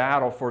constant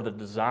battle for the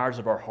desires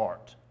of our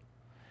heart.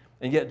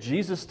 And yet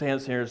Jesus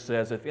stands here and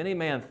says, if any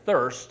man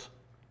thirst,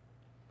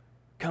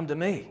 come to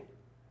me.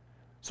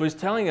 So He's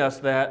telling us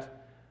that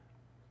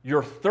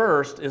your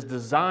thirst is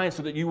designed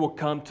so that you will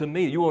come to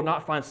me. You will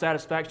not find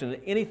satisfaction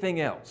in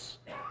anything else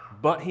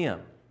but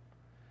Him.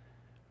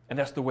 And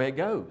that's the way it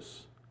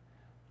goes.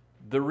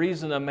 The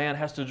reason a man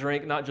has to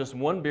drink not just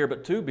one beer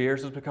but 2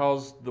 beers is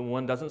because the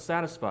one doesn't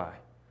satisfy.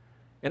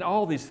 And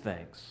all these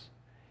things.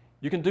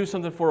 You can do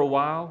something for a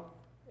while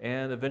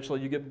and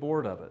eventually you get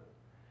bored of it.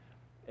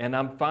 And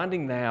I'm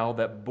finding now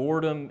that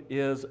boredom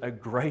is a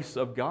grace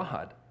of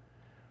God.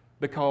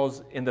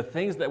 Because in the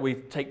things that we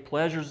take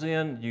pleasures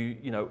in,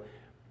 you know,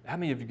 how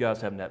many of you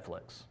guys have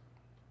Netflix?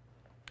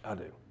 I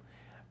do.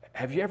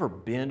 Have you ever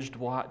binged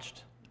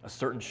watched a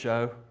certain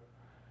show?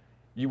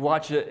 You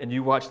watch it and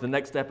you watch the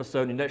next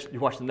episode, and you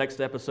watch the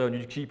next episode,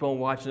 and you keep on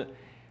watching it.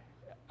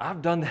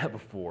 I've done that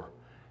before.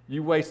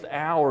 You waste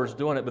hours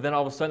doing it, but then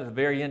all of a sudden at the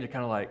very end, you're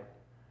kind of like,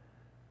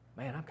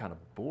 man, I'm kind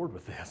of bored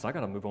with this. I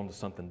got to move on to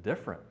something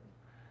different.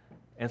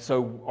 And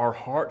so our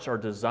hearts are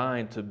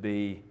designed to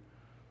be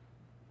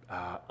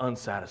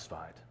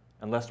unsatisfied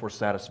unless we're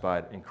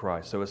satisfied in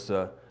Christ. So it's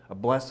a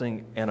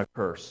blessing and a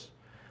curse.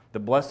 The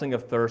blessing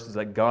of thirst is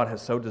that God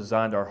has so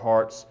designed our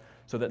hearts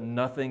so that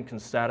nothing can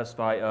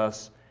satisfy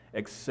us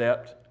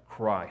except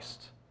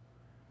Christ.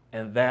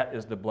 And that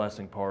is the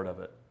blessing part of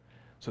it.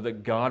 So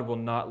that God will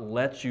not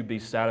let you be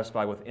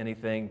satisfied with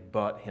anything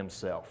but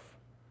Himself.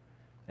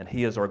 And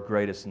He is our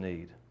greatest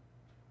need.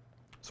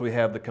 So we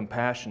have the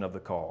compassion of the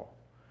call.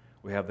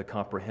 We have the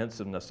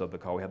comprehensiveness of the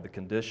call. We have the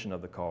condition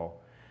of the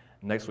call.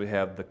 Next, we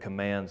have the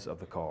commands of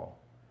the call.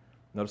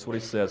 Notice what he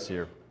says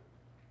here.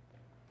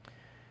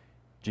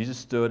 Jesus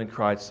stood and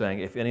cried, saying,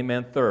 "If any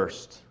man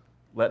thirst,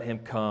 let him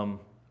come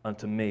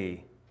unto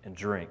me and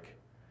drink."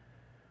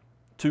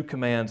 Two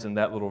commands in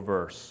that little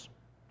verse.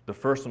 The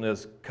first one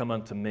is, "Come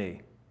unto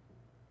me."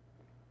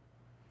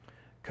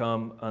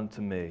 Come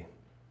unto me.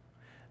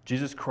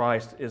 Jesus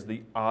Christ is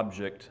the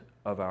object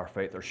of our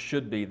faith, or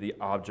should be the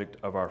object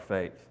of our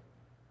faith.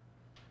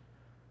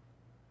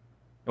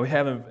 And we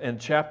have in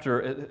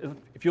chapter,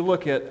 if you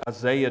look at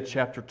Isaiah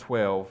chapter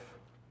 12,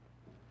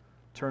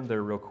 turn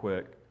there real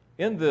quick.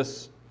 In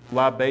this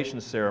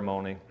libation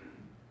ceremony,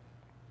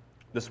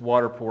 this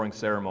water pouring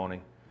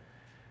ceremony,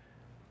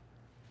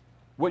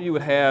 what you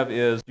would have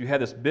is you had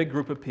this big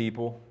group of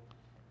people,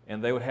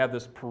 and they would have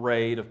this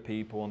parade of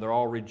people, and they're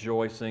all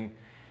rejoicing.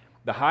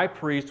 The high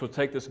priest would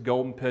take this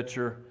golden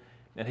pitcher,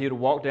 and he would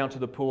walk down to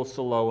the pool of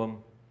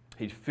Siloam.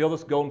 He'd fill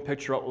this golden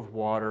pitcher up with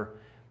water.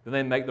 Then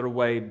they make their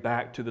way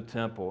back to the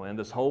temple. And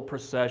this whole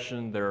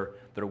procession, they're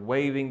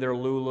waving their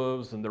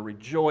lulavs, and they're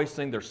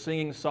rejoicing, they're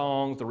singing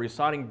songs, they're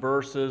reciting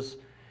verses.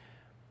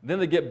 Then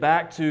they get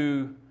back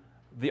to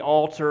the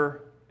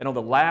altar, and on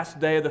the last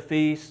day of the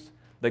feast,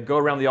 they go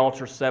around the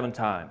altar 7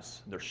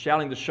 times. They're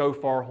shouting the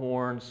shofar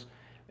horns,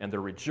 and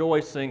they're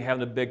rejoicing,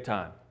 having a big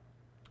time.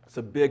 It's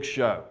a big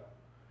show.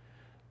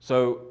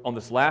 So on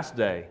this last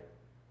day,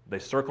 they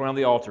circle around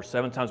the altar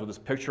 7 times with this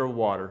pitcher of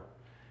water.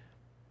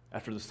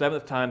 After the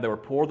 7th time, they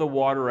would pour the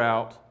water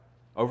out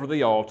over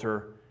the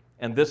altar,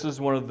 and this is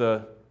one of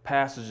the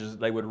passages that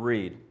they would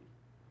read.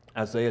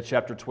 Isaiah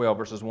chapter 12,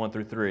 verses 1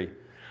 through 3.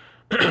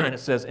 And it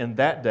says, "In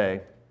that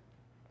day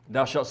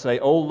thou shalt say,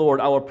 O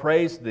Lord, I will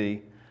praise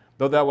thee.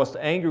 Though thou wast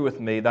angry with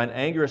me, thine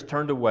anger is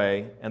turned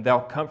away, and thou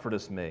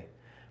comfortest me.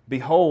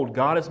 Behold,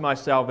 God is my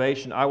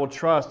salvation. I will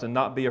trust and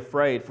not be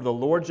afraid. For the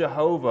Lord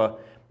Jehovah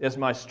is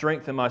my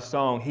strength and my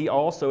song. He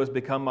also has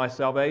become my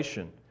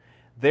salvation.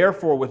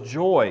 Therefore with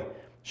joy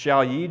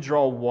shall ye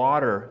draw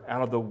water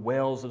out of the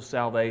wells of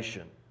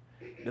salvation."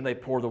 Then they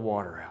pour the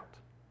water out.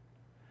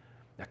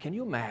 Now can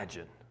you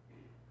imagine?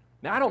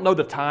 Now I don't know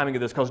the timing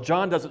of this because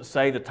John doesn't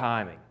say the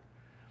timing.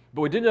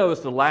 But we do know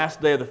it's the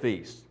last day of the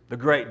feast, the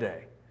great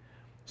day.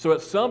 So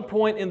at some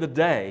point in the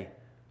day,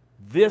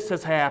 this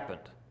has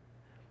happened.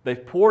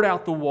 They've poured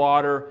out the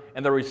water,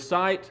 and they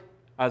recite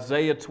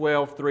Isaiah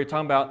 12:3,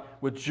 talking about,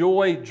 "With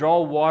joy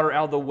draw water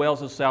out of the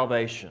wells of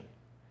salvation."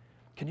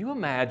 Can you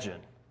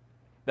imagine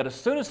that as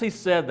soon as he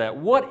said that,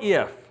 what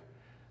if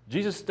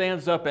Jesus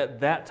stands up at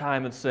that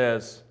time and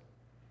says,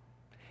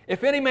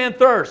 "If any man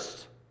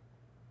thirst,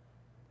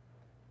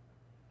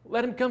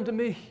 let him come to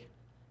me.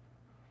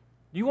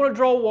 You want to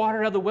draw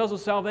water out of the wells of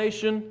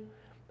salvation?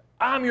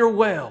 I'm your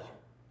well.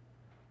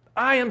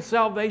 I am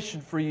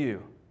salvation for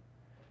you."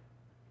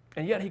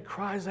 And yet he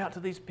cries out to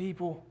these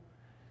people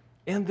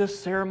in this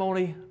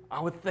ceremony.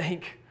 I would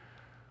think,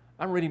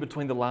 I'm reading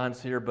between the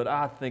lines here, but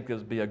I think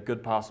there'd be a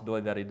good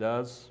possibility that he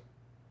does.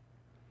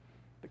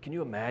 But can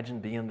you imagine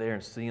being there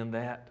and seeing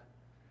that?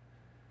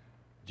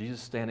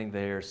 Jesus standing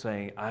there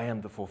saying, "I am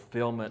the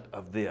fulfillment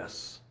of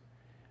this.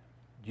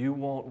 You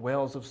want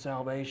wells of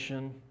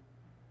salvation?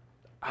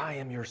 I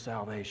am your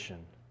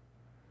salvation."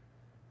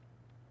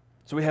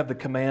 So we have the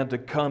command to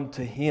come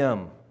to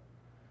Him.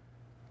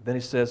 Then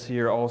he says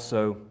here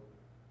also,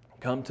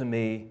 "Come to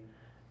me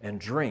and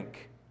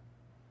drink."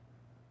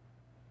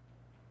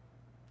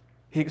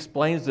 He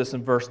explains this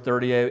in verse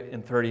 38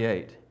 and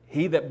 38.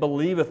 "He that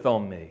believeth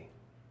on me,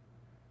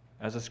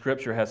 as the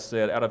Scripture has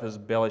said, out of his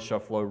belly shall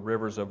flow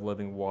rivers of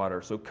living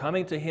water." So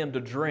coming to Him to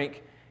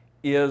drink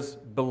is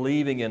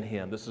believing in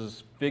Him. This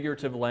is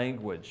figurative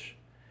language.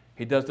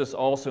 He does this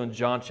also in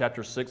John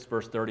chapter 6,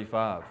 verse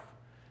 35.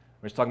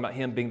 When he's talking about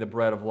Him being the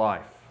bread of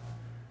life.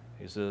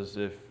 He says,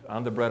 "If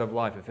I'm the bread of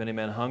life, if any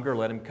man hunger,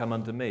 let him come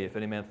unto me. If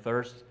any man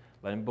thirst,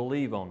 let him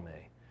believe on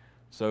me."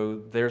 So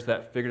there's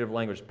that figurative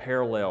language,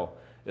 parallel.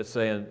 It's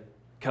saying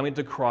coming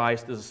to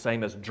Christ is the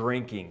same as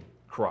drinking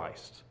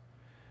Christ.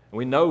 And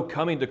we know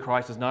coming to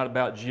Christ is not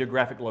about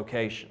geographic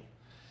location.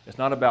 It's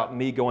not about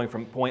me going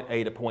from point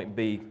A to point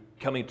B,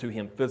 coming to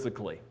Him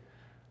physically.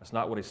 That's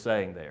not what he's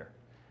saying there.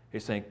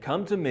 He's saying,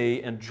 "Come to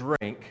me and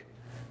drink."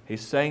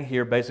 He's saying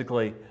here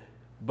basically,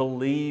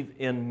 believe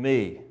in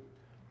me.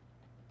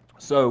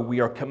 So we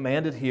are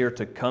commanded here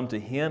to come to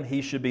Him.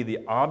 He should be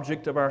the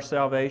object of our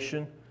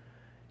salvation.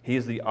 He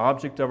is the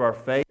object of our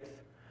faith.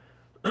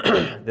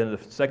 Then the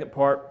second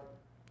part,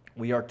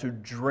 we are to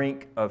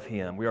drink of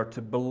Him. We are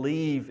to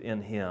believe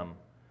in Him.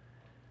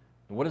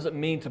 And what does it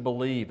mean to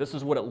believe? This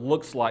is what it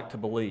looks like to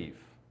believe.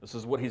 This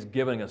is what He's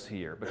giving us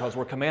here, because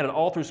we're commanded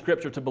all through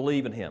Scripture to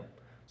believe in Him.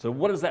 So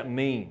what does that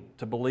mean,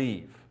 to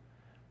believe?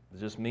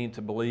 Does it just mean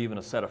to believe in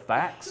a set of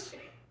facts?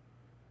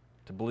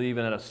 To believe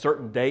in a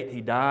certain date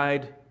He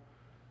died?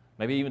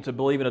 Maybe even to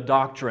believe in a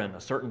doctrine,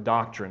 a certain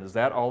doctrine. Is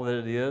that all that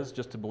it is,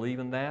 just to believe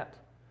in that?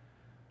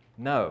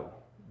 No.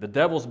 The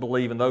devils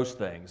believe in those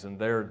things, and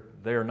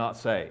they're not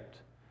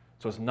saved.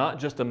 So it's not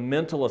just a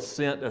mental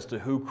assent as to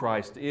who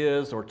Christ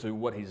is or to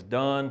what He's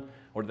done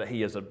or that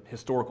he is a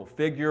historical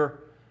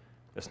figure.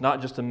 It's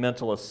not just a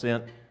mental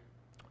assent,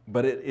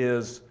 but it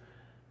is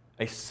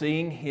a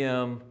seeing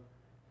him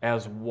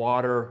as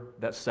water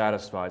that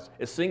satisfies.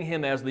 It's seeing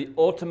him as the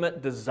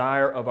ultimate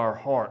desire of our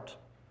heart.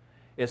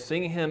 It's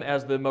seeing him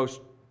as the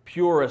most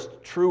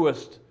purest,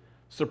 truest,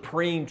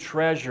 supreme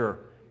treasure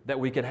that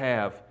we could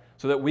have,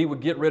 so that we would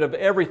get rid of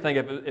everything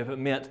if it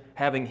meant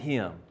having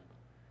him.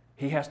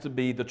 He has to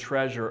be the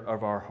treasure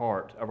of our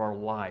heart, of our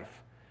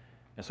life.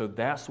 And so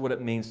that's what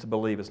it means to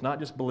believe. It's not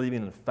just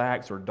believing in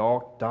facts or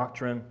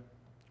doctrine,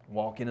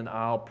 walking an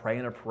aisle,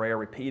 praying a prayer,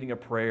 repeating a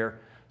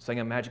prayer, saying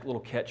a magic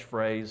little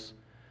catchphrase.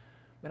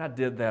 Man, I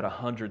did that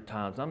 100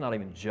 times. I'm not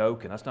even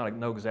joking. That's not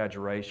no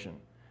exaggeration.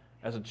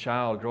 As a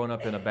child growing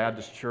up in a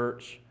Baptist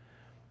church,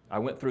 I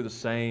went through the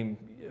same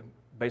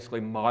basically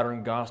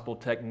modern gospel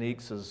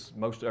techniques as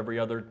most every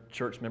other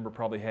church member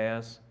probably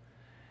has.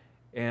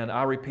 And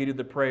I repeated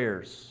the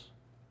prayers.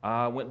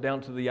 I went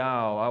down to the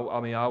aisle.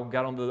 I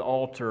got on the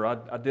altar.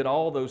 I did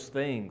all those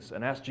things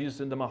and asked Jesus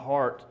into my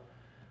heart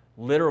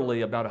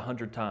literally about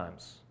 100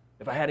 times.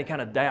 If I had any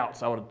kind of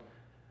doubts, I would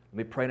let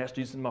me pray and ask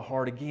Jesus in my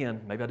heart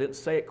again. Maybe I didn't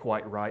say it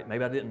quite right.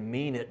 Maybe I didn't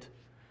mean it.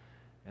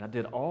 And I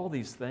did all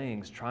these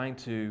things trying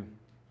to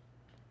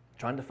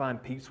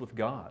find peace with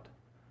God.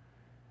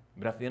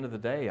 But at the end of the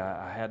day,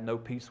 I had no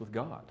peace with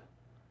God.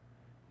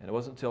 And it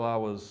wasn't until I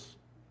was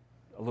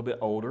a little bit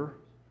older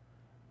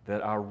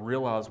that I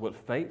realized what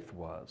faith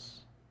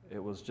was.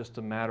 It was just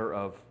a matter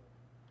of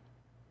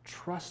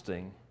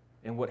trusting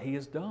in what He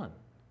has done.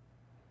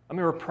 I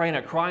remember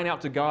praying, crying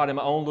out to God in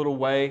my own little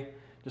way,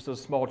 just as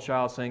a small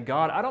child, saying,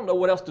 God, I don't know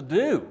what else to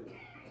do.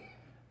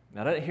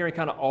 Now, I didn't hear any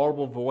kind of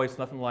audible voice,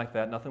 nothing like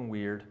that, nothing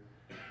weird.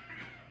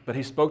 But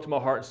He spoke to my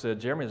heart and said,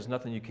 Jeremy, there's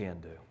nothing you can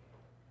do.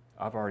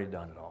 I've already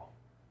done it all.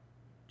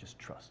 Just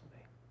trust me.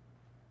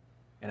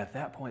 And at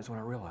that point is when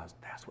I realized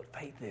that's what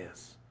faith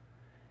is.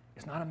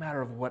 It's not a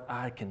matter of what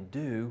I can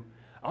do.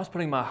 I was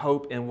putting my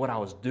hope in what I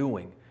was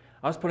doing.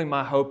 I was putting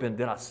my hope in,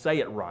 did I say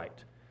it right?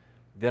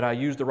 Did I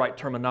use the right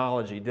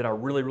terminology? Did I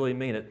really, really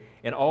mean it?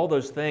 And all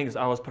those things,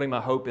 I was putting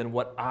my hope in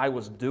what I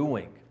was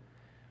doing.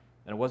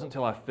 And it wasn't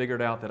until I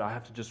figured out that I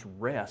have to just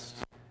rest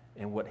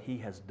in what He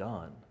has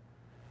done.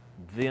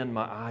 Then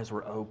my eyes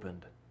were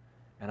opened,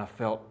 and I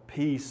felt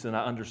peace, and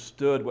I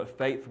understood what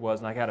faith was,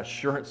 and I got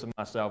assurance of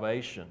my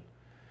salvation.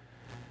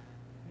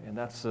 And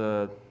that's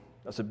a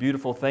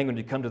beautiful thing when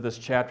you come to this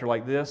chapter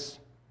like this.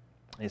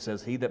 He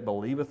says, He that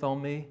believeth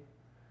on me,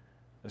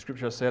 the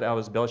Scripture has said, out of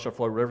his belly shall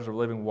flow rivers of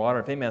living water.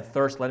 If any man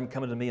thirst, let him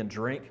come unto me and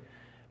drink.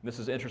 This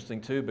is interesting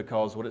too,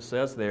 because what it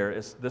says there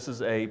is this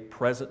is a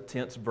present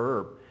tense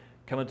verb.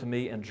 Come unto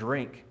me and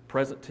drink,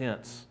 present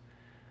tense.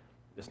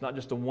 It's not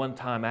just a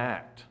one-time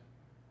act.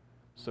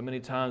 So many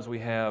times we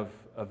have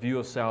a view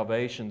of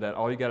salvation that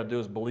all you got to do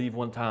is believe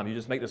one time. You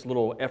just make this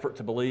little effort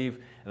to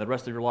believe, and the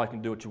rest of your life you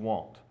can do what you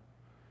want.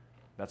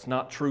 That's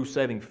not true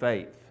saving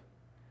faith.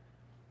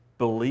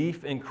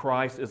 Belief in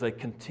Christ is a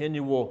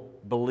continual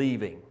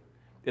believing.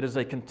 It is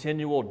a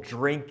continual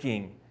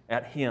drinking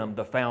at Him,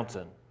 the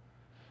fountain.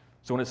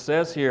 So when it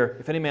says here,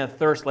 if any man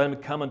thirst, let him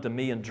come unto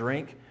me and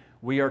drink,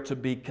 we are to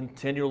be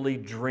continually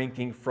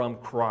drinking from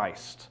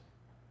Christ.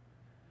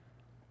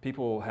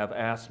 People have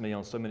asked me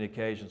on so many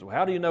occasions, well,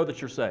 how do you know that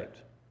you're saved?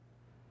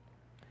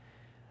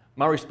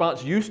 My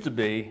response used to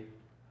be,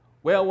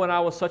 well, when I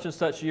was such and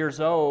such years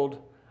old,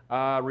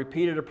 I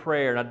repeated a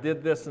prayer and I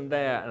did this and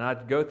that, and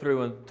I'd go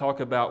through and talk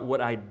about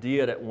what I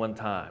did at one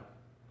time.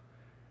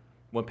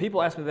 When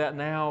people ask me that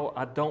now,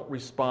 I don't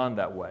respond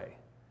that way.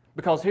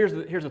 Because here's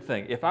the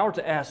thing. If I were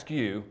to ask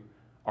you,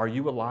 are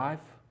you alive?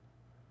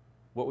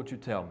 What would you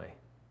tell me?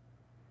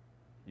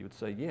 You would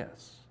say,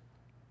 yes.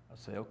 I'd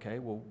say, okay,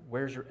 well,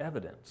 where's your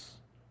evidence?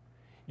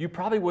 You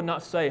probably would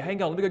not say,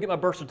 hang on, let me go get my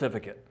birth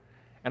certificate,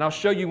 and I'll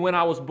show you when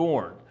I was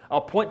born. I'll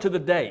point to the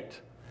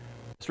date.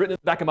 It's written in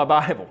the back of my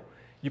Bible.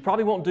 You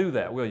probably won't do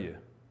that, will you?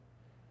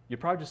 You'd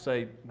probably just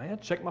say, man,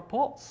 check my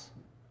pulse.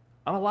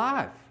 I'm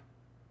alive.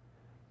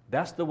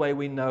 That's the way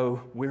we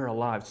know we're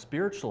alive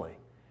spiritually.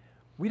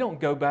 We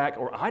don't go back,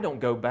 or I don't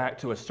go back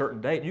to a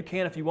certain date. You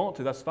can if you want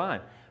to, that's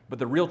fine. But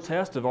the real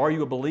test of are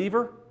you a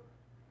believer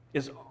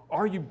is,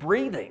 are you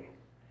breathing?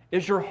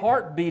 Is your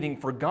heart beating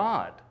for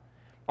God?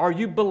 Are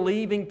you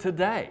believing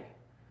today?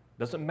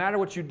 Doesn't matter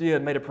what you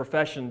did, made a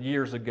profession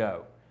years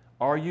ago.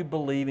 Are you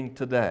believing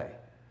today?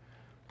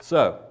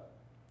 So,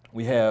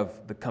 we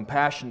have the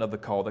compassion of the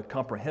call, the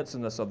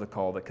comprehensiveness of the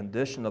call, the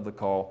condition of the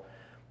call,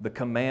 the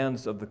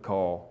commands of the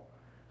call.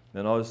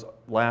 Then notice,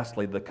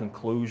 lastly, the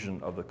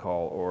conclusion of the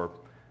call, or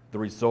the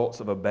results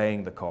of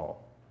obeying the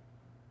call.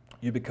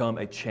 You become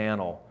a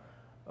channel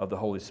of the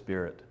Holy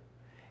Spirit.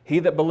 He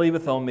that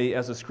believeth on me,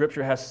 as the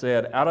Scripture has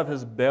said, out of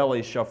his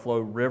belly shall flow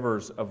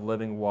rivers of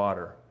living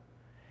water.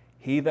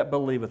 He that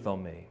believeth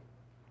on me,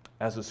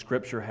 as the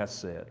Scripture has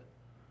said.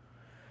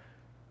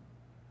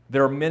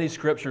 There are many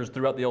scriptures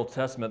throughout the Old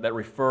Testament that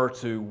refer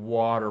to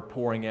water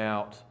pouring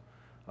out.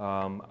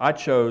 I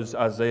chose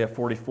Isaiah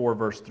 44,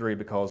 verse 3,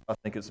 because I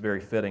think it's very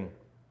fitting.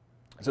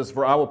 It says,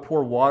 for I will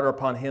pour water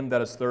upon him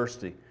that is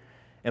thirsty,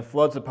 and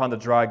floods upon the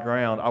dry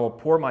ground. I will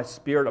pour my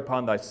Spirit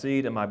upon thy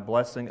seed and my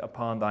blessing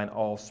upon thine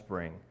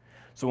offspring.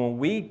 So when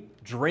we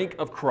drink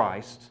of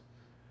Christ,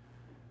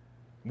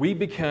 we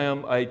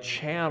become a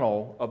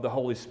channel of the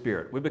Holy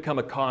Spirit. We become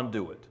a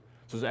conduit.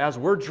 So as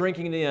we're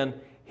drinking in,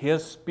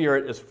 His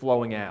Spirit is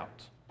flowing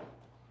out.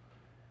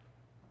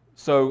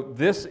 So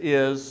this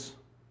is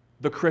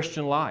the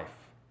Christian life.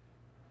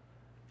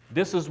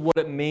 This is what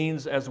it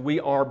means as we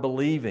are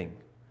believing,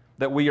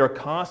 that we are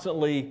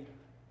constantly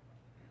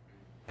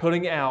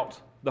putting out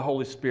the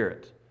Holy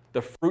Spirit,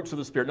 the fruits of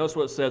the Spirit. Notice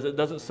what it says. It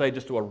doesn't say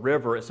just to a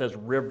river. It says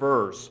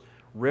rivers,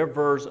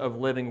 rivers of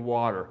living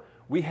water.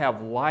 We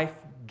have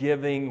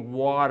life-giving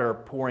water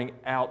pouring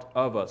out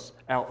of us,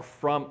 out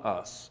from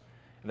us.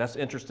 And that's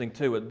interesting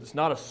too. It's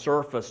not a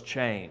surface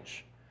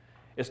change.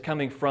 It's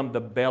coming from the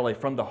belly,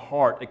 from the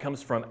heart. It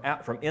comes from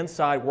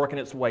inside, working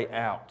its way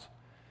out.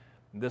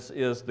 This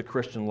is the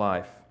Christian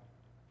life.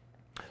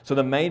 So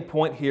the main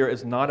point here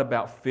is not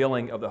about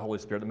filling of the Holy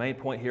Spirit. The main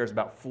point here is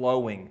about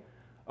flowing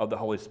of the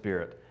Holy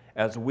Spirit.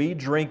 As we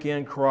drink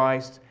in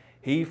Christ,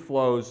 He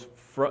flows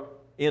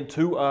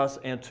into us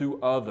and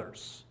to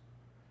others.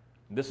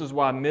 This is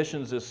why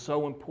missions is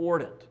so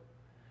important.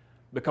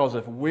 Because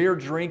if we're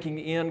drinking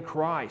in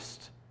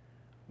Christ,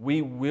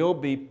 we will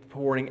be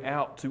pouring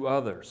out to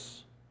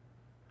others.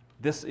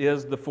 This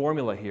is the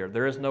formula here.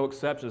 There is no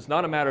exception. It's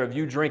not a matter of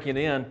you drinking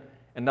in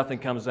and nothing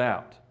comes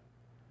out.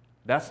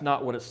 That's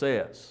not what it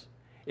says.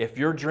 If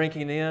you're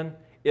drinking in,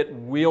 it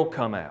will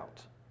come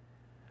out.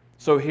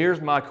 So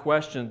here's my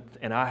question,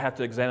 and I have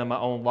to examine my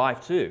own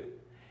life too.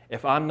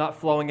 If I'm not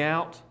flowing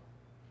out,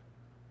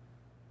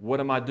 what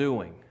am I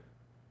doing?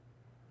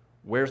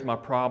 Where's my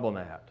problem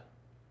at?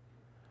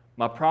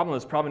 My problem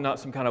is probably not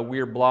some kind of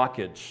weird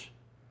blockage.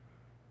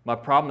 My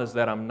problem is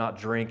that I'm not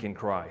drinking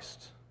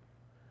Christ.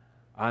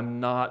 I'm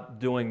not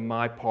doing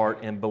my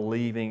part in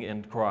believing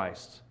in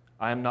Christ.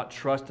 I am not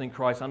trusting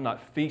Christ. I'm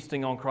not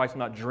feasting on Christ. I'm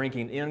not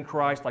drinking in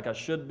Christ like I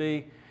should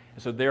be.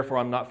 And so therefore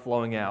I'm not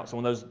flowing out. So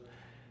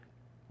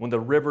when the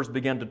rivers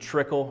begin to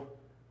trickle,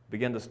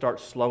 begin to start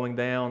slowing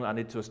down, I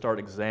need to start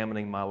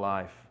examining my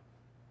life.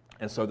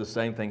 And so the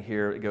same thing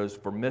here, it goes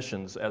for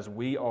missions. As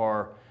we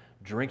are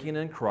drinking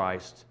in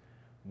Christ,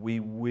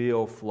 we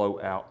will flow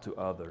out to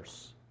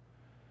others.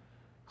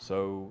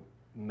 So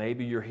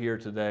maybe you're here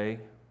today,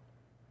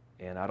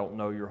 and I don't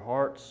know your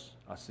hearts.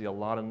 I see a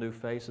lot of new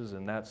faces,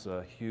 and that's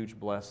a huge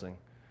blessing.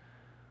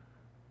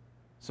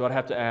 So I'd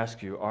have to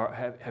ask you,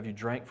 have you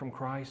drank from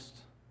Christ?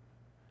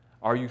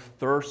 Are you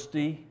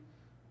thirsty?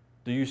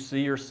 Do you see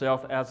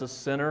yourself as a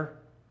sinner?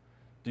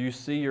 Do you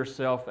see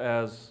yourself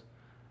as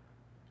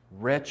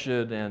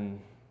wretched and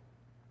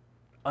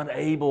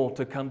unable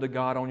to come to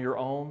God on your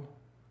own?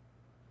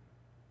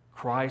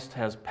 Christ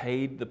has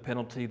paid the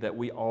penalty that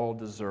we all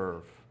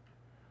deserve.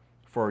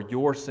 For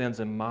your sins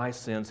and my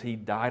sins, He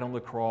died on the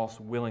cross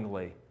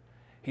willingly.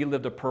 He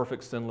lived a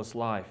perfect, sinless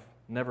life,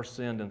 never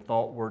sinned in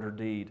thought, word, or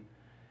deed,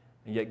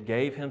 and yet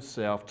gave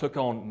Himself, took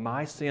on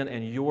my sin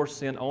and your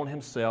sin on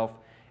Himself,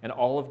 and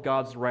all of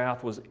God's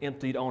wrath was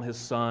emptied on His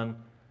Son,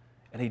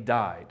 and He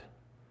died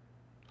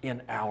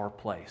in our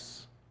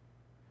place.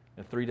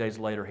 And 3 days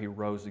later, He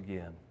rose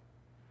again.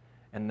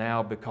 And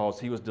now, because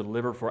He was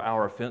delivered for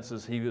our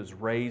offenses, He was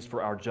raised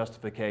for our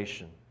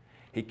justification.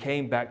 He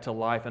came back to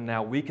life, and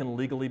now we can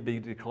legally be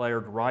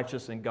declared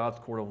righteous in God's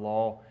court of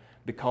law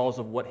because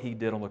of what He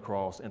did on the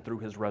cross and through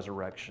His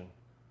resurrection.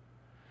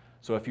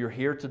 So if you're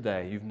here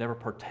today, you've never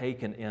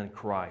partaken in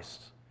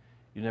Christ,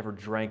 you never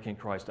drank in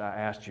Christ, I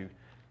asked you,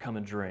 come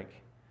and drink.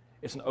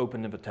 It's an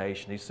open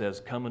invitation. He says,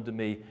 come unto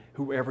me,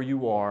 whoever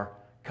you are,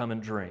 come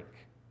and drink.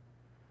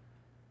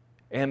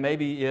 And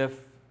maybe if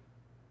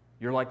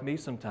you're like me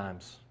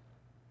sometimes,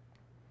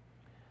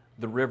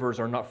 the rivers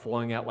are not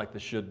flowing out like they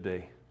should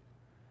be.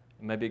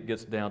 Maybe it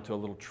gets down to a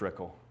little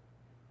trickle.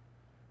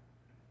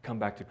 Come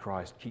back to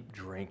Christ. Keep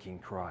drinking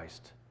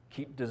Christ.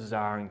 Keep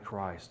desiring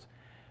Christ.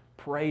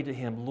 Pray to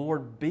Him,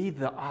 Lord, be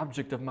the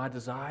object of my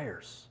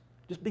desires.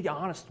 Just be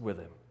honest with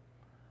Him.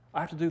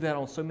 I have to do that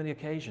on so many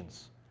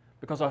occasions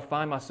because I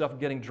find myself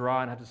getting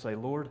dry and I have to say,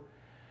 Lord,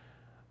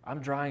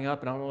 I'm drying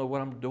up and I don't know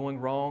what I'm doing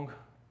wrong,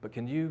 but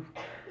can you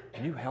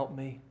help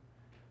me?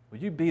 Will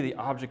you be the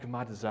object of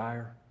my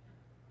desire?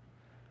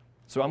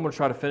 So I'm going to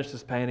try to finish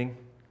this painting,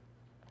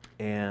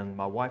 and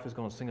my wife is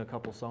going to sing a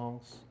couple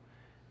songs,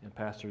 and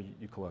Pastor,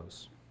 you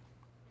close.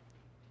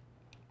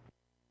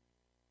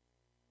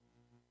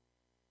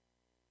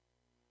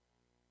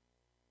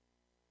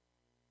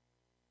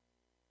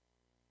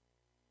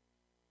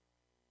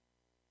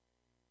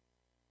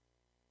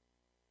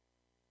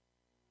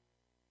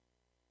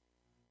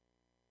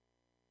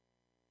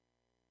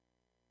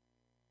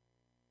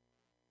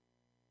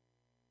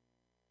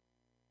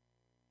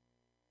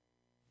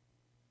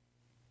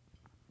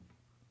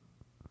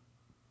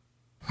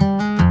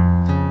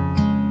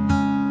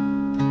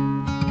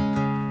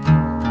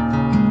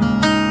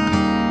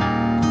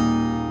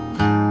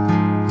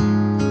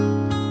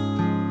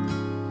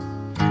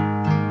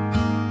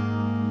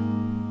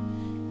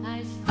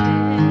 I feel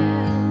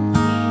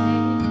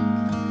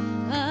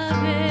a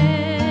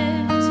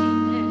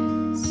emptiness.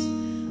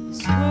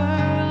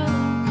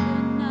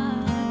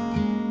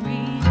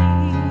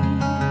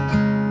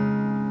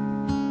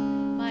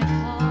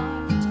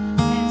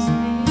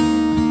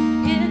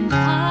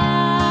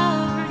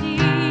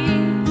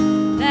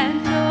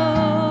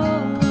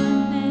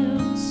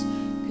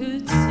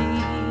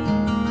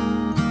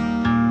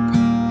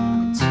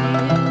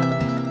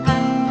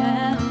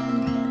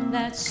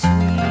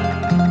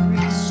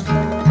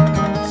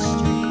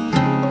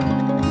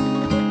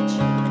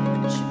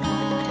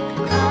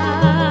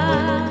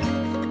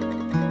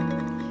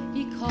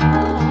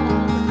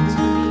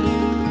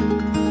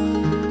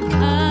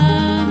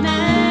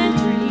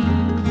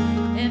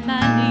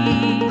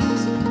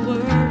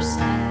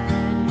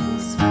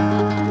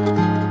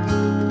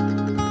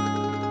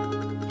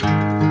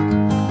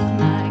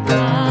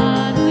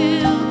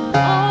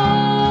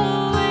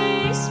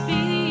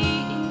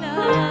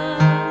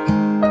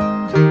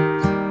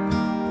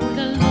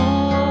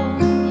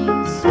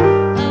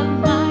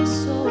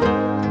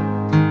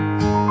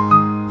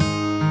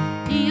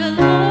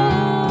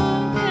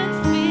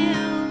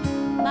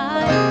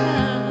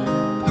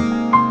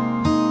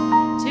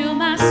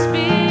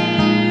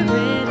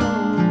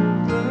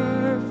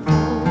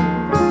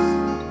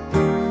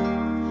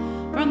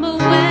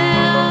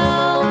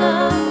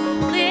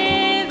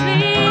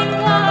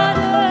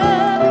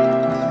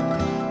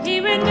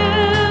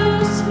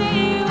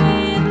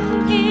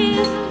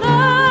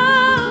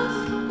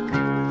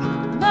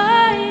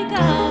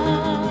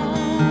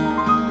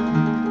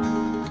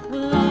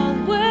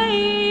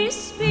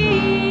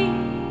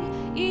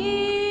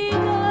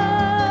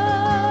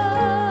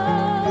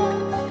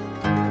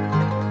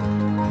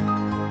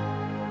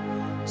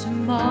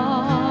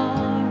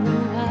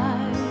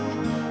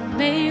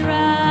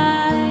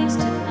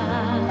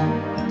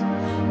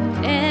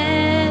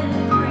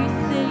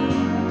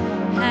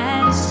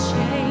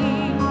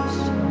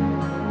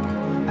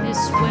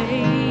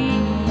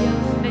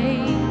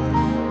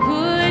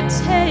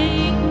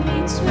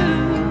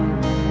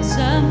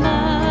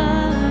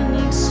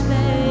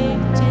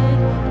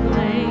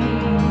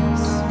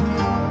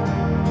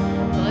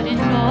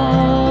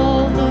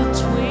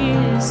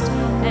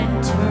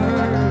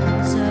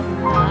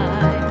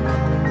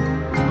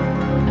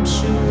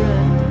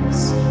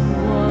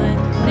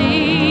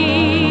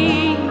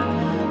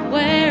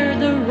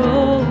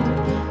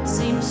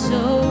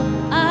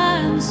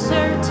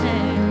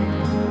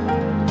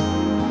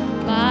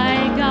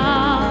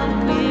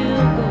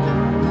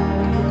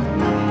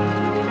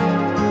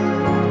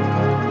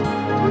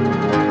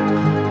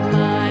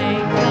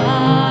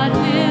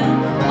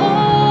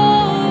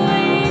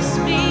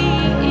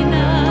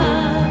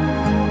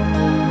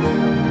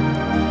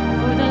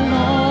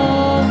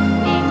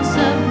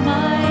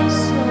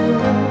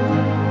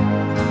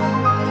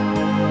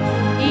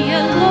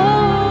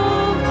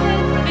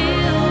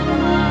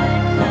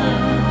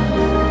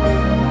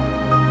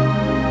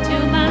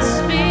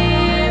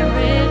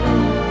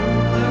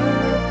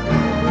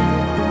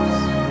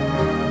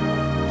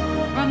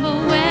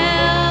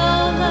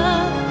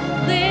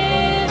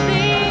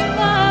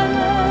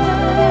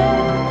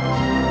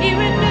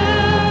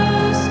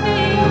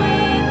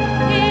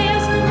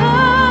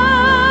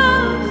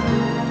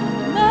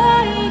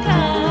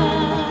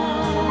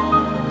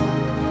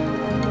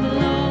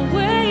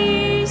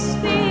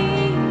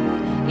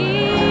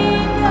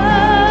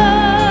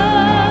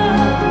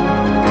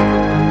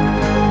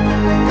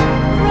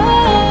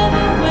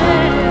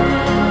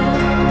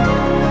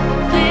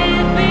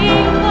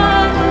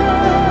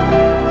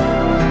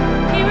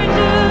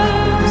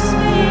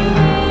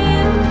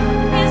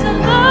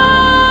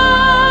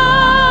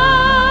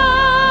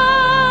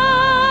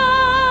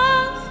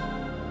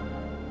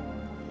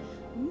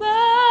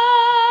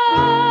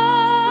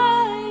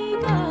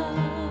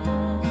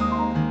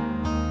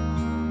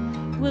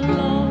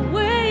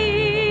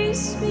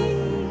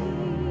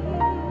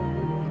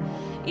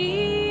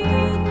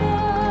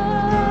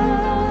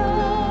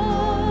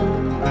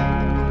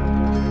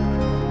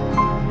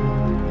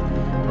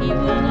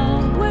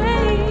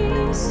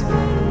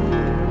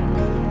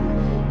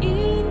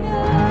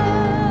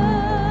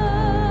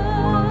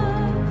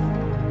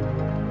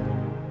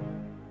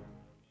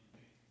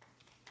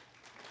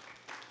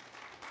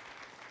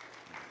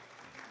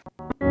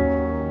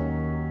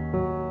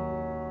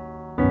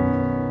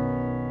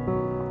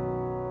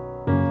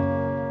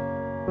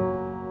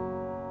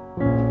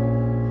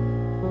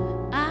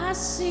 I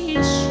see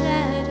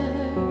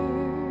shattered,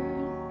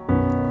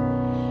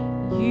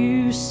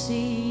 you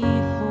see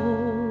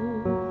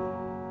whole.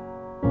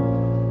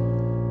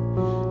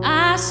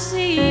 I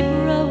see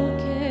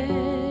broken,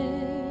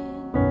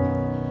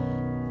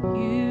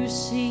 you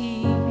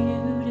see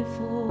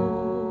beautiful.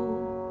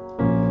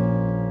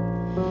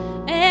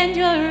 And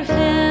you're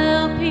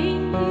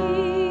helping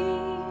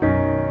me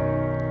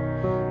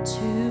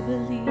to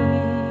believe.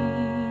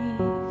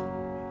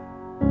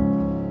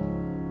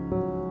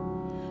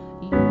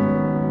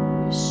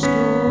 You're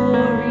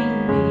restoring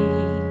me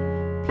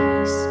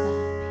piece by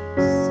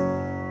piece.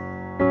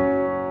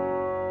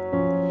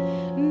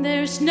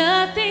 There's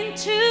nothing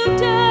too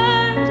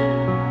dirty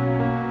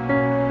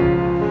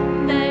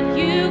that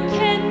you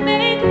can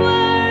make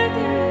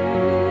worthy.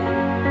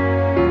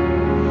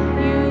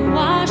 You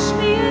wash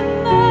me in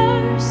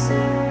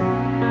mercy,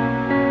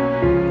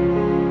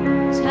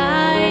 I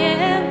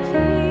am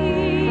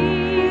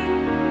clean.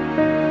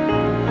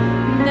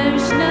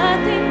 There's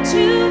nothing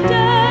too dirty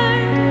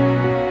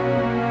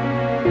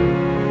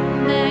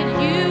that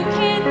you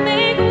can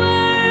make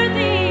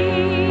worthy.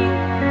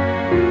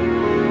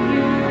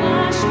 You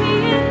wash me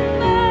in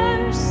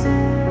mercy,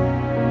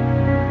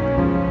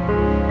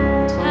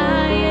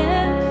 I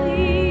am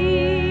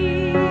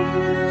clean.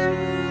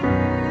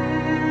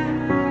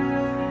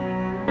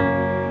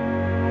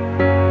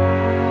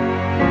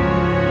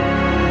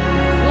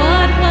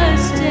 What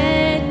was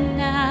dead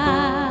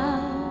now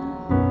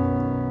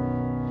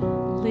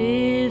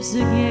lives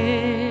again.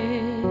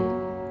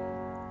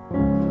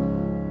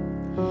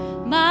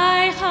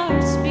 My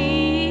heart's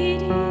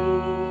beating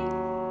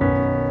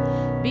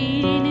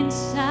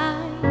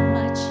inside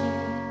my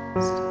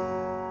chest.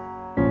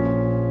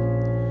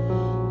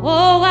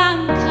 Oh,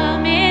 I'm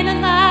coming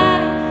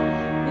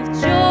alive with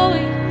joy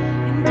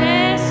and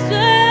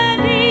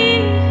destiny.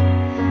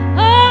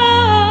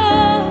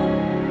 Oh,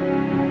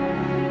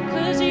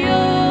 'cause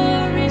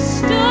you're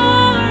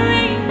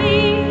restoring me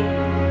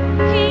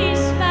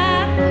piece by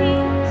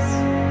piece.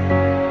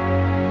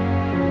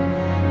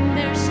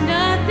 There's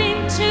nothing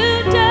too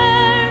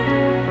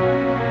dirty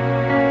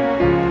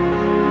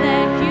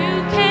that you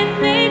can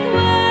make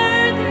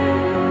worthy.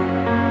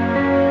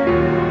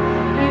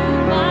 You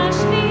wash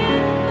me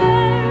in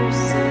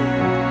mercy,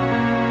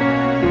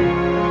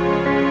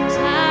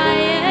 I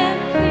am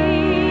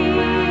clean.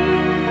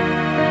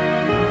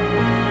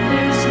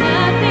 There's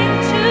nothing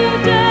too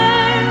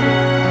dirty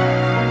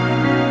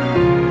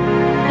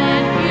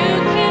that you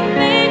can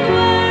make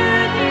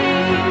worthy.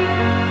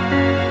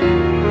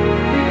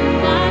 You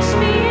wash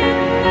me in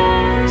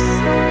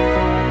mercy,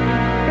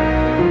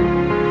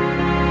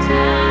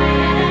 I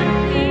am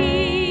clean.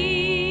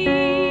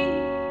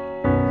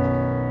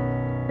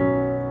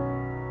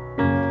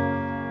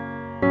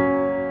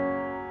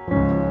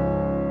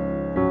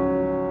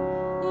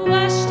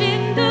 Washed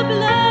in the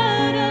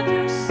blood of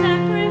your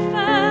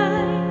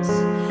sacrifice,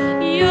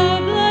 your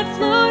blood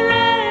flowed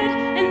red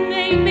and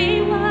made me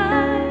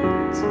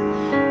white.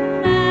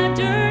 My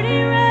dirty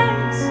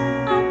rags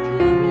are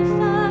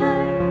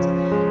purified,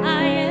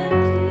 I am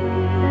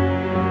clean.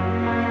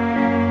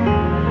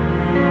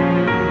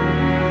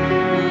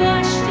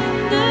 Washed in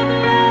the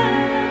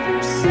blood of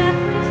your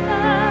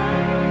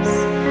sacrifice,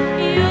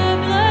 your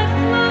blood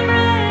flowed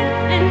red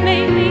and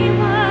made me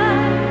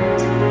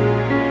white.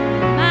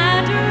 My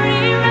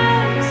dirty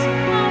rags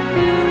are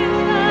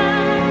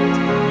purified,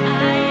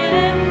 I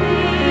am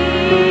clean.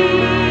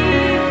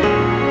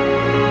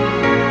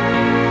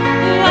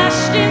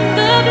 Washed in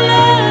the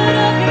blood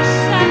of your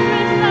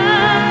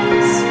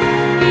sacrifice,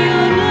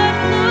 your blood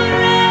flowed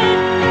red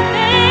and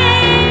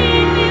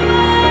made me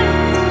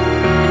white.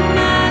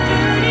 My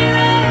dirty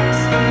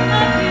rags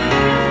are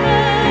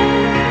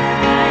purified,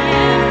 I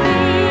am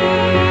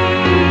clean.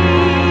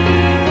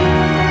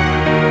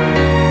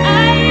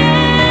 I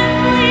am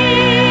clean.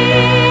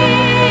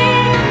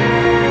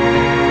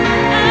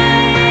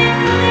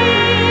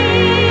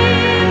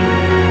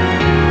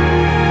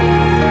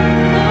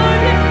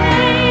 Lord, you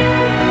made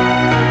me,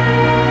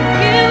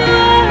 you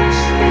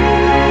wash me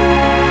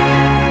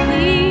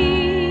clean.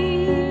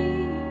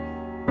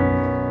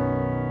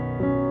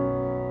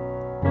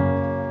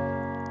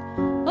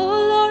 Oh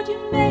Lord, you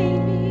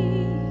made me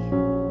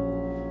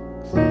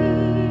clean.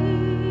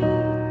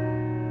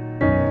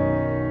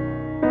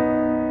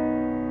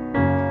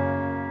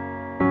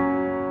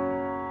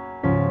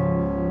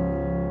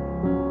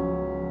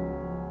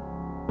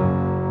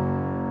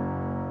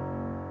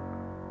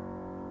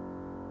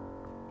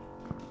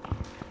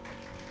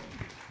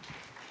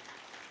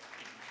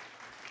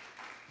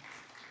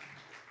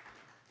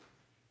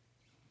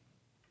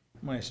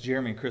 I'm going to ask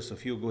Jeremy and Crystal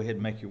if you'll go ahead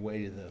and make your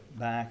way to the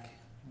back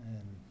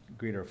and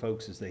greet our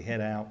folks as they head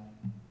out.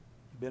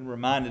 Been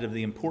reminded of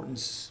the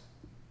importance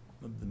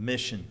of the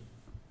mission,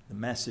 the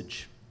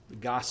message, the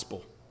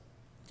gospel.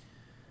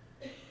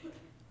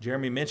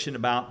 Jeremy mentioned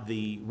about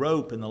the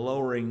rope and the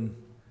lowering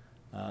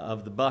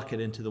of the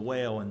bucket into the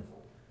well, and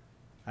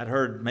I'd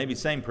heard maybe the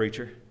same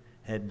preacher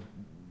had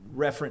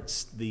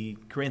referenced the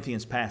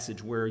Corinthians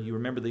passage where you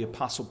remember the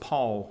Apostle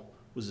Paul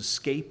was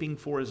escaping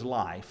for his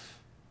life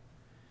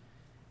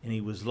and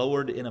he was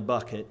lowered in a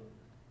bucket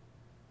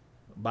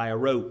by a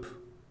rope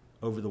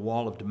over the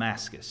wall of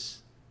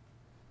Damascus.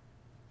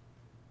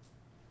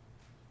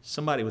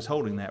 Somebody was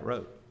holding that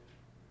rope.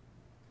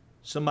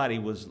 Somebody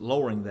was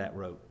lowering that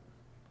rope.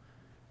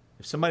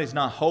 If somebody's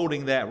not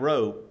holding that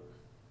rope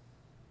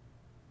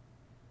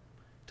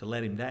to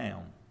let him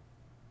down,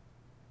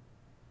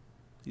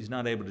 he's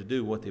not able to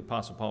do what the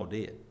Apostle Paul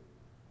did.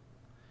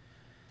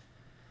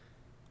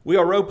 We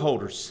are rope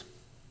holders.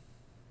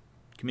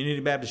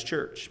 Community Baptist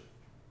Church.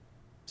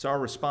 It's our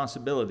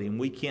responsibility, and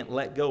we can't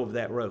let go of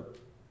that rope.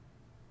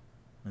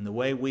 And the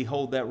way we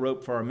hold that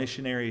rope for our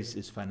missionaries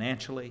is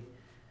financially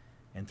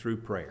and through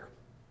prayer.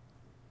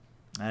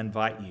 I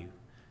invite you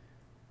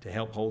to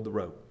help hold the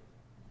rope.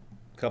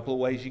 A couple of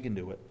ways you can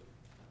do it.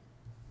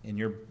 In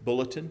your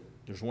bulletin,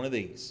 there's one of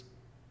these.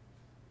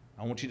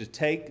 I want you to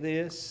take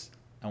this,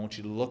 I want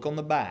you to look on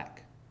the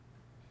back,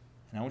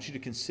 and I want you to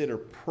consider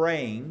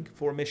praying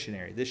for a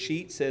missionary. This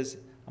sheet says,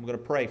 I'm going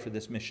to pray for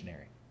this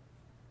missionary.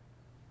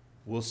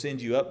 We'll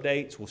send you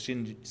updates. We'll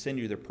send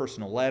you their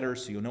personal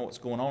letters so you'll know what's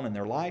going on in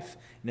their life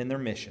and in their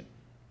mission.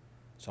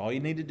 So all you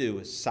need to do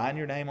is sign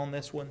your name on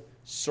this one,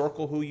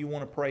 circle who you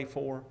want to pray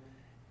for,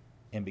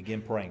 and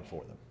begin praying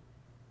for them.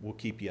 We'll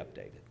keep you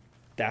updated.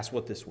 That's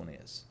what this one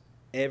is.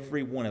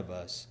 Every one of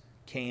us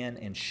can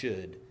and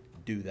should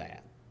do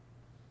that.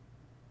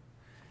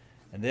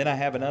 And then I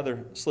have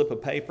another slip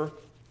of paper,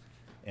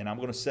 and I'm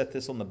going to set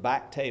this on the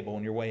back table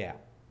on your way out.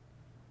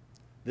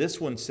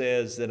 This one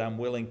says that I'm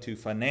willing to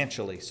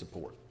financially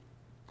support.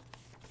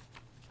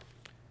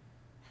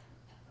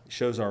 It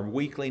shows our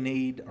weekly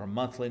need, our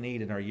monthly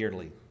need, and our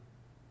yearly.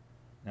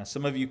 Now,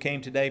 some of you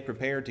came today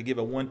prepared to give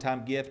a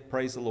one-time gift.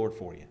 Praise the Lord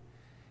for you.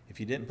 If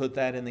you didn't put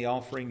that in the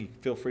offering, you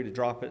feel free to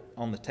drop it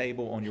on the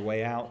table on your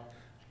way out,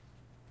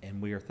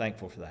 and we are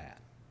thankful for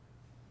that.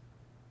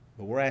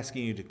 But we're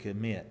asking you to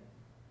commit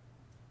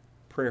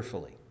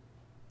prayerfully.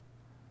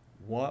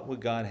 What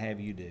would God have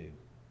you do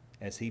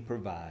as He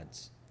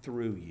provides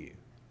through you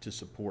to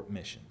support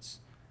missions?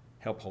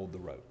 Help hold the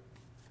rope.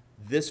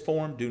 This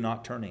form, do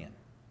not turn in.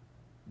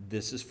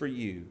 This is for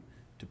you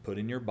to put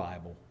in your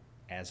Bible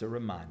as a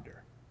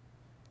reminder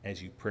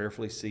as you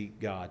prayerfully seek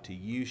God to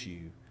use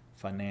you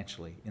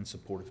financially in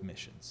support of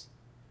missions.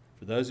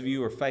 For those of you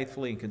who are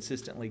faithfully and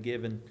consistently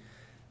given,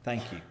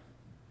 thank you.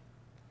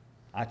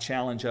 I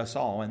challenge us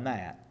all in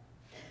that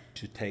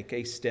to take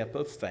a step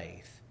of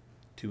faith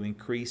to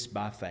increase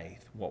by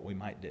faith what we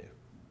might do.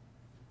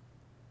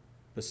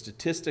 But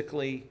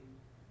statistically,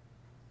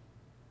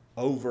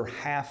 over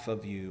half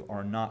of you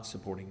are not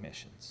supporting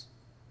missions.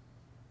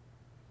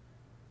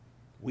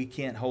 We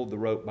can't hold the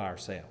rope by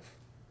ourselves.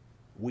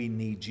 We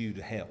need you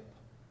to help.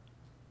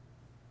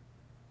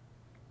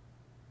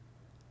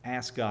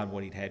 Ask God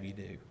what He'd have you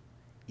do,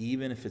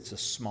 even if it's a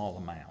small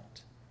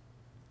amount.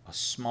 A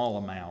small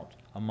amount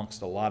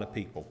amongst a lot of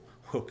people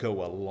will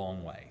go a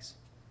long ways.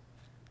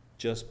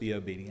 Just be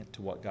obedient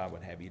to what God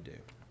would have you do.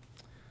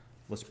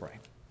 Let's pray.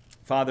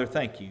 Father,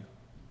 thank you.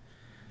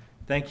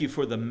 Thank you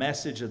for the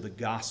message of the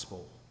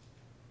gospel.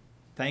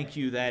 Thank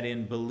you that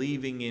in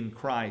believing in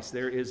Christ,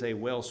 there is a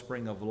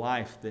wellspring of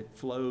life that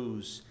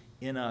flows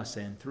in us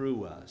and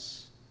through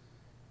us.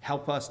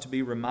 Help us to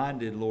be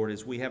reminded, Lord,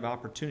 as we have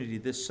opportunity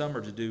this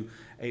summer to do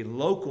a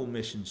local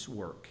missions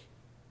work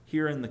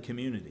here in the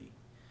community,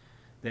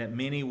 that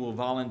many will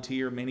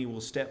volunteer, many will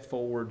step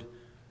forward,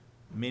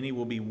 many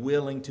will be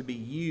willing to be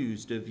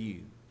used of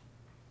you.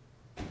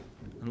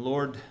 And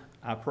Lord,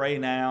 I pray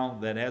now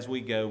that as we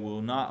go,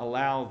 we'll not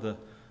allow the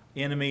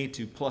enemy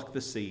to pluck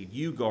the seed.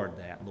 You guard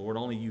that, Lord.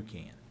 Only you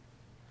can.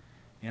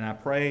 And I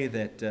pray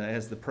that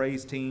as the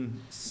praise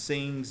team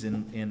sings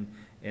and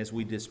as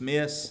we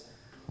dismiss,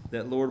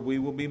 that, Lord, we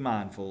will be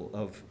mindful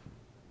of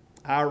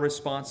our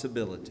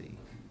responsibility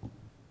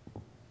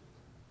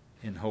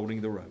in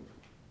holding the rope.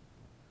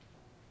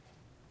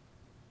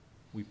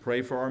 We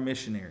pray for our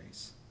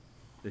missionaries,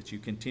 that you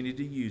continue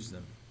to use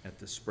them at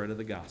the spread of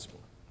the gospel.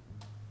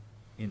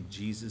 In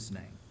Jesus'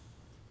 name,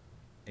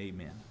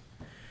 amen.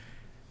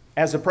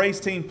 As the praise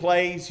team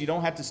plays, you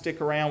don't have to stick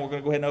around. We're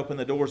going to go ahead and open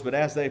the doors. But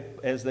as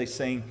they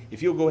sing,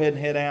 if you'll go ahead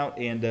and head out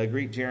and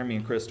greet Jeremy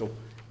and Crystal.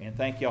 And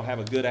thank y'all. Have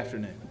a good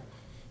afternoon.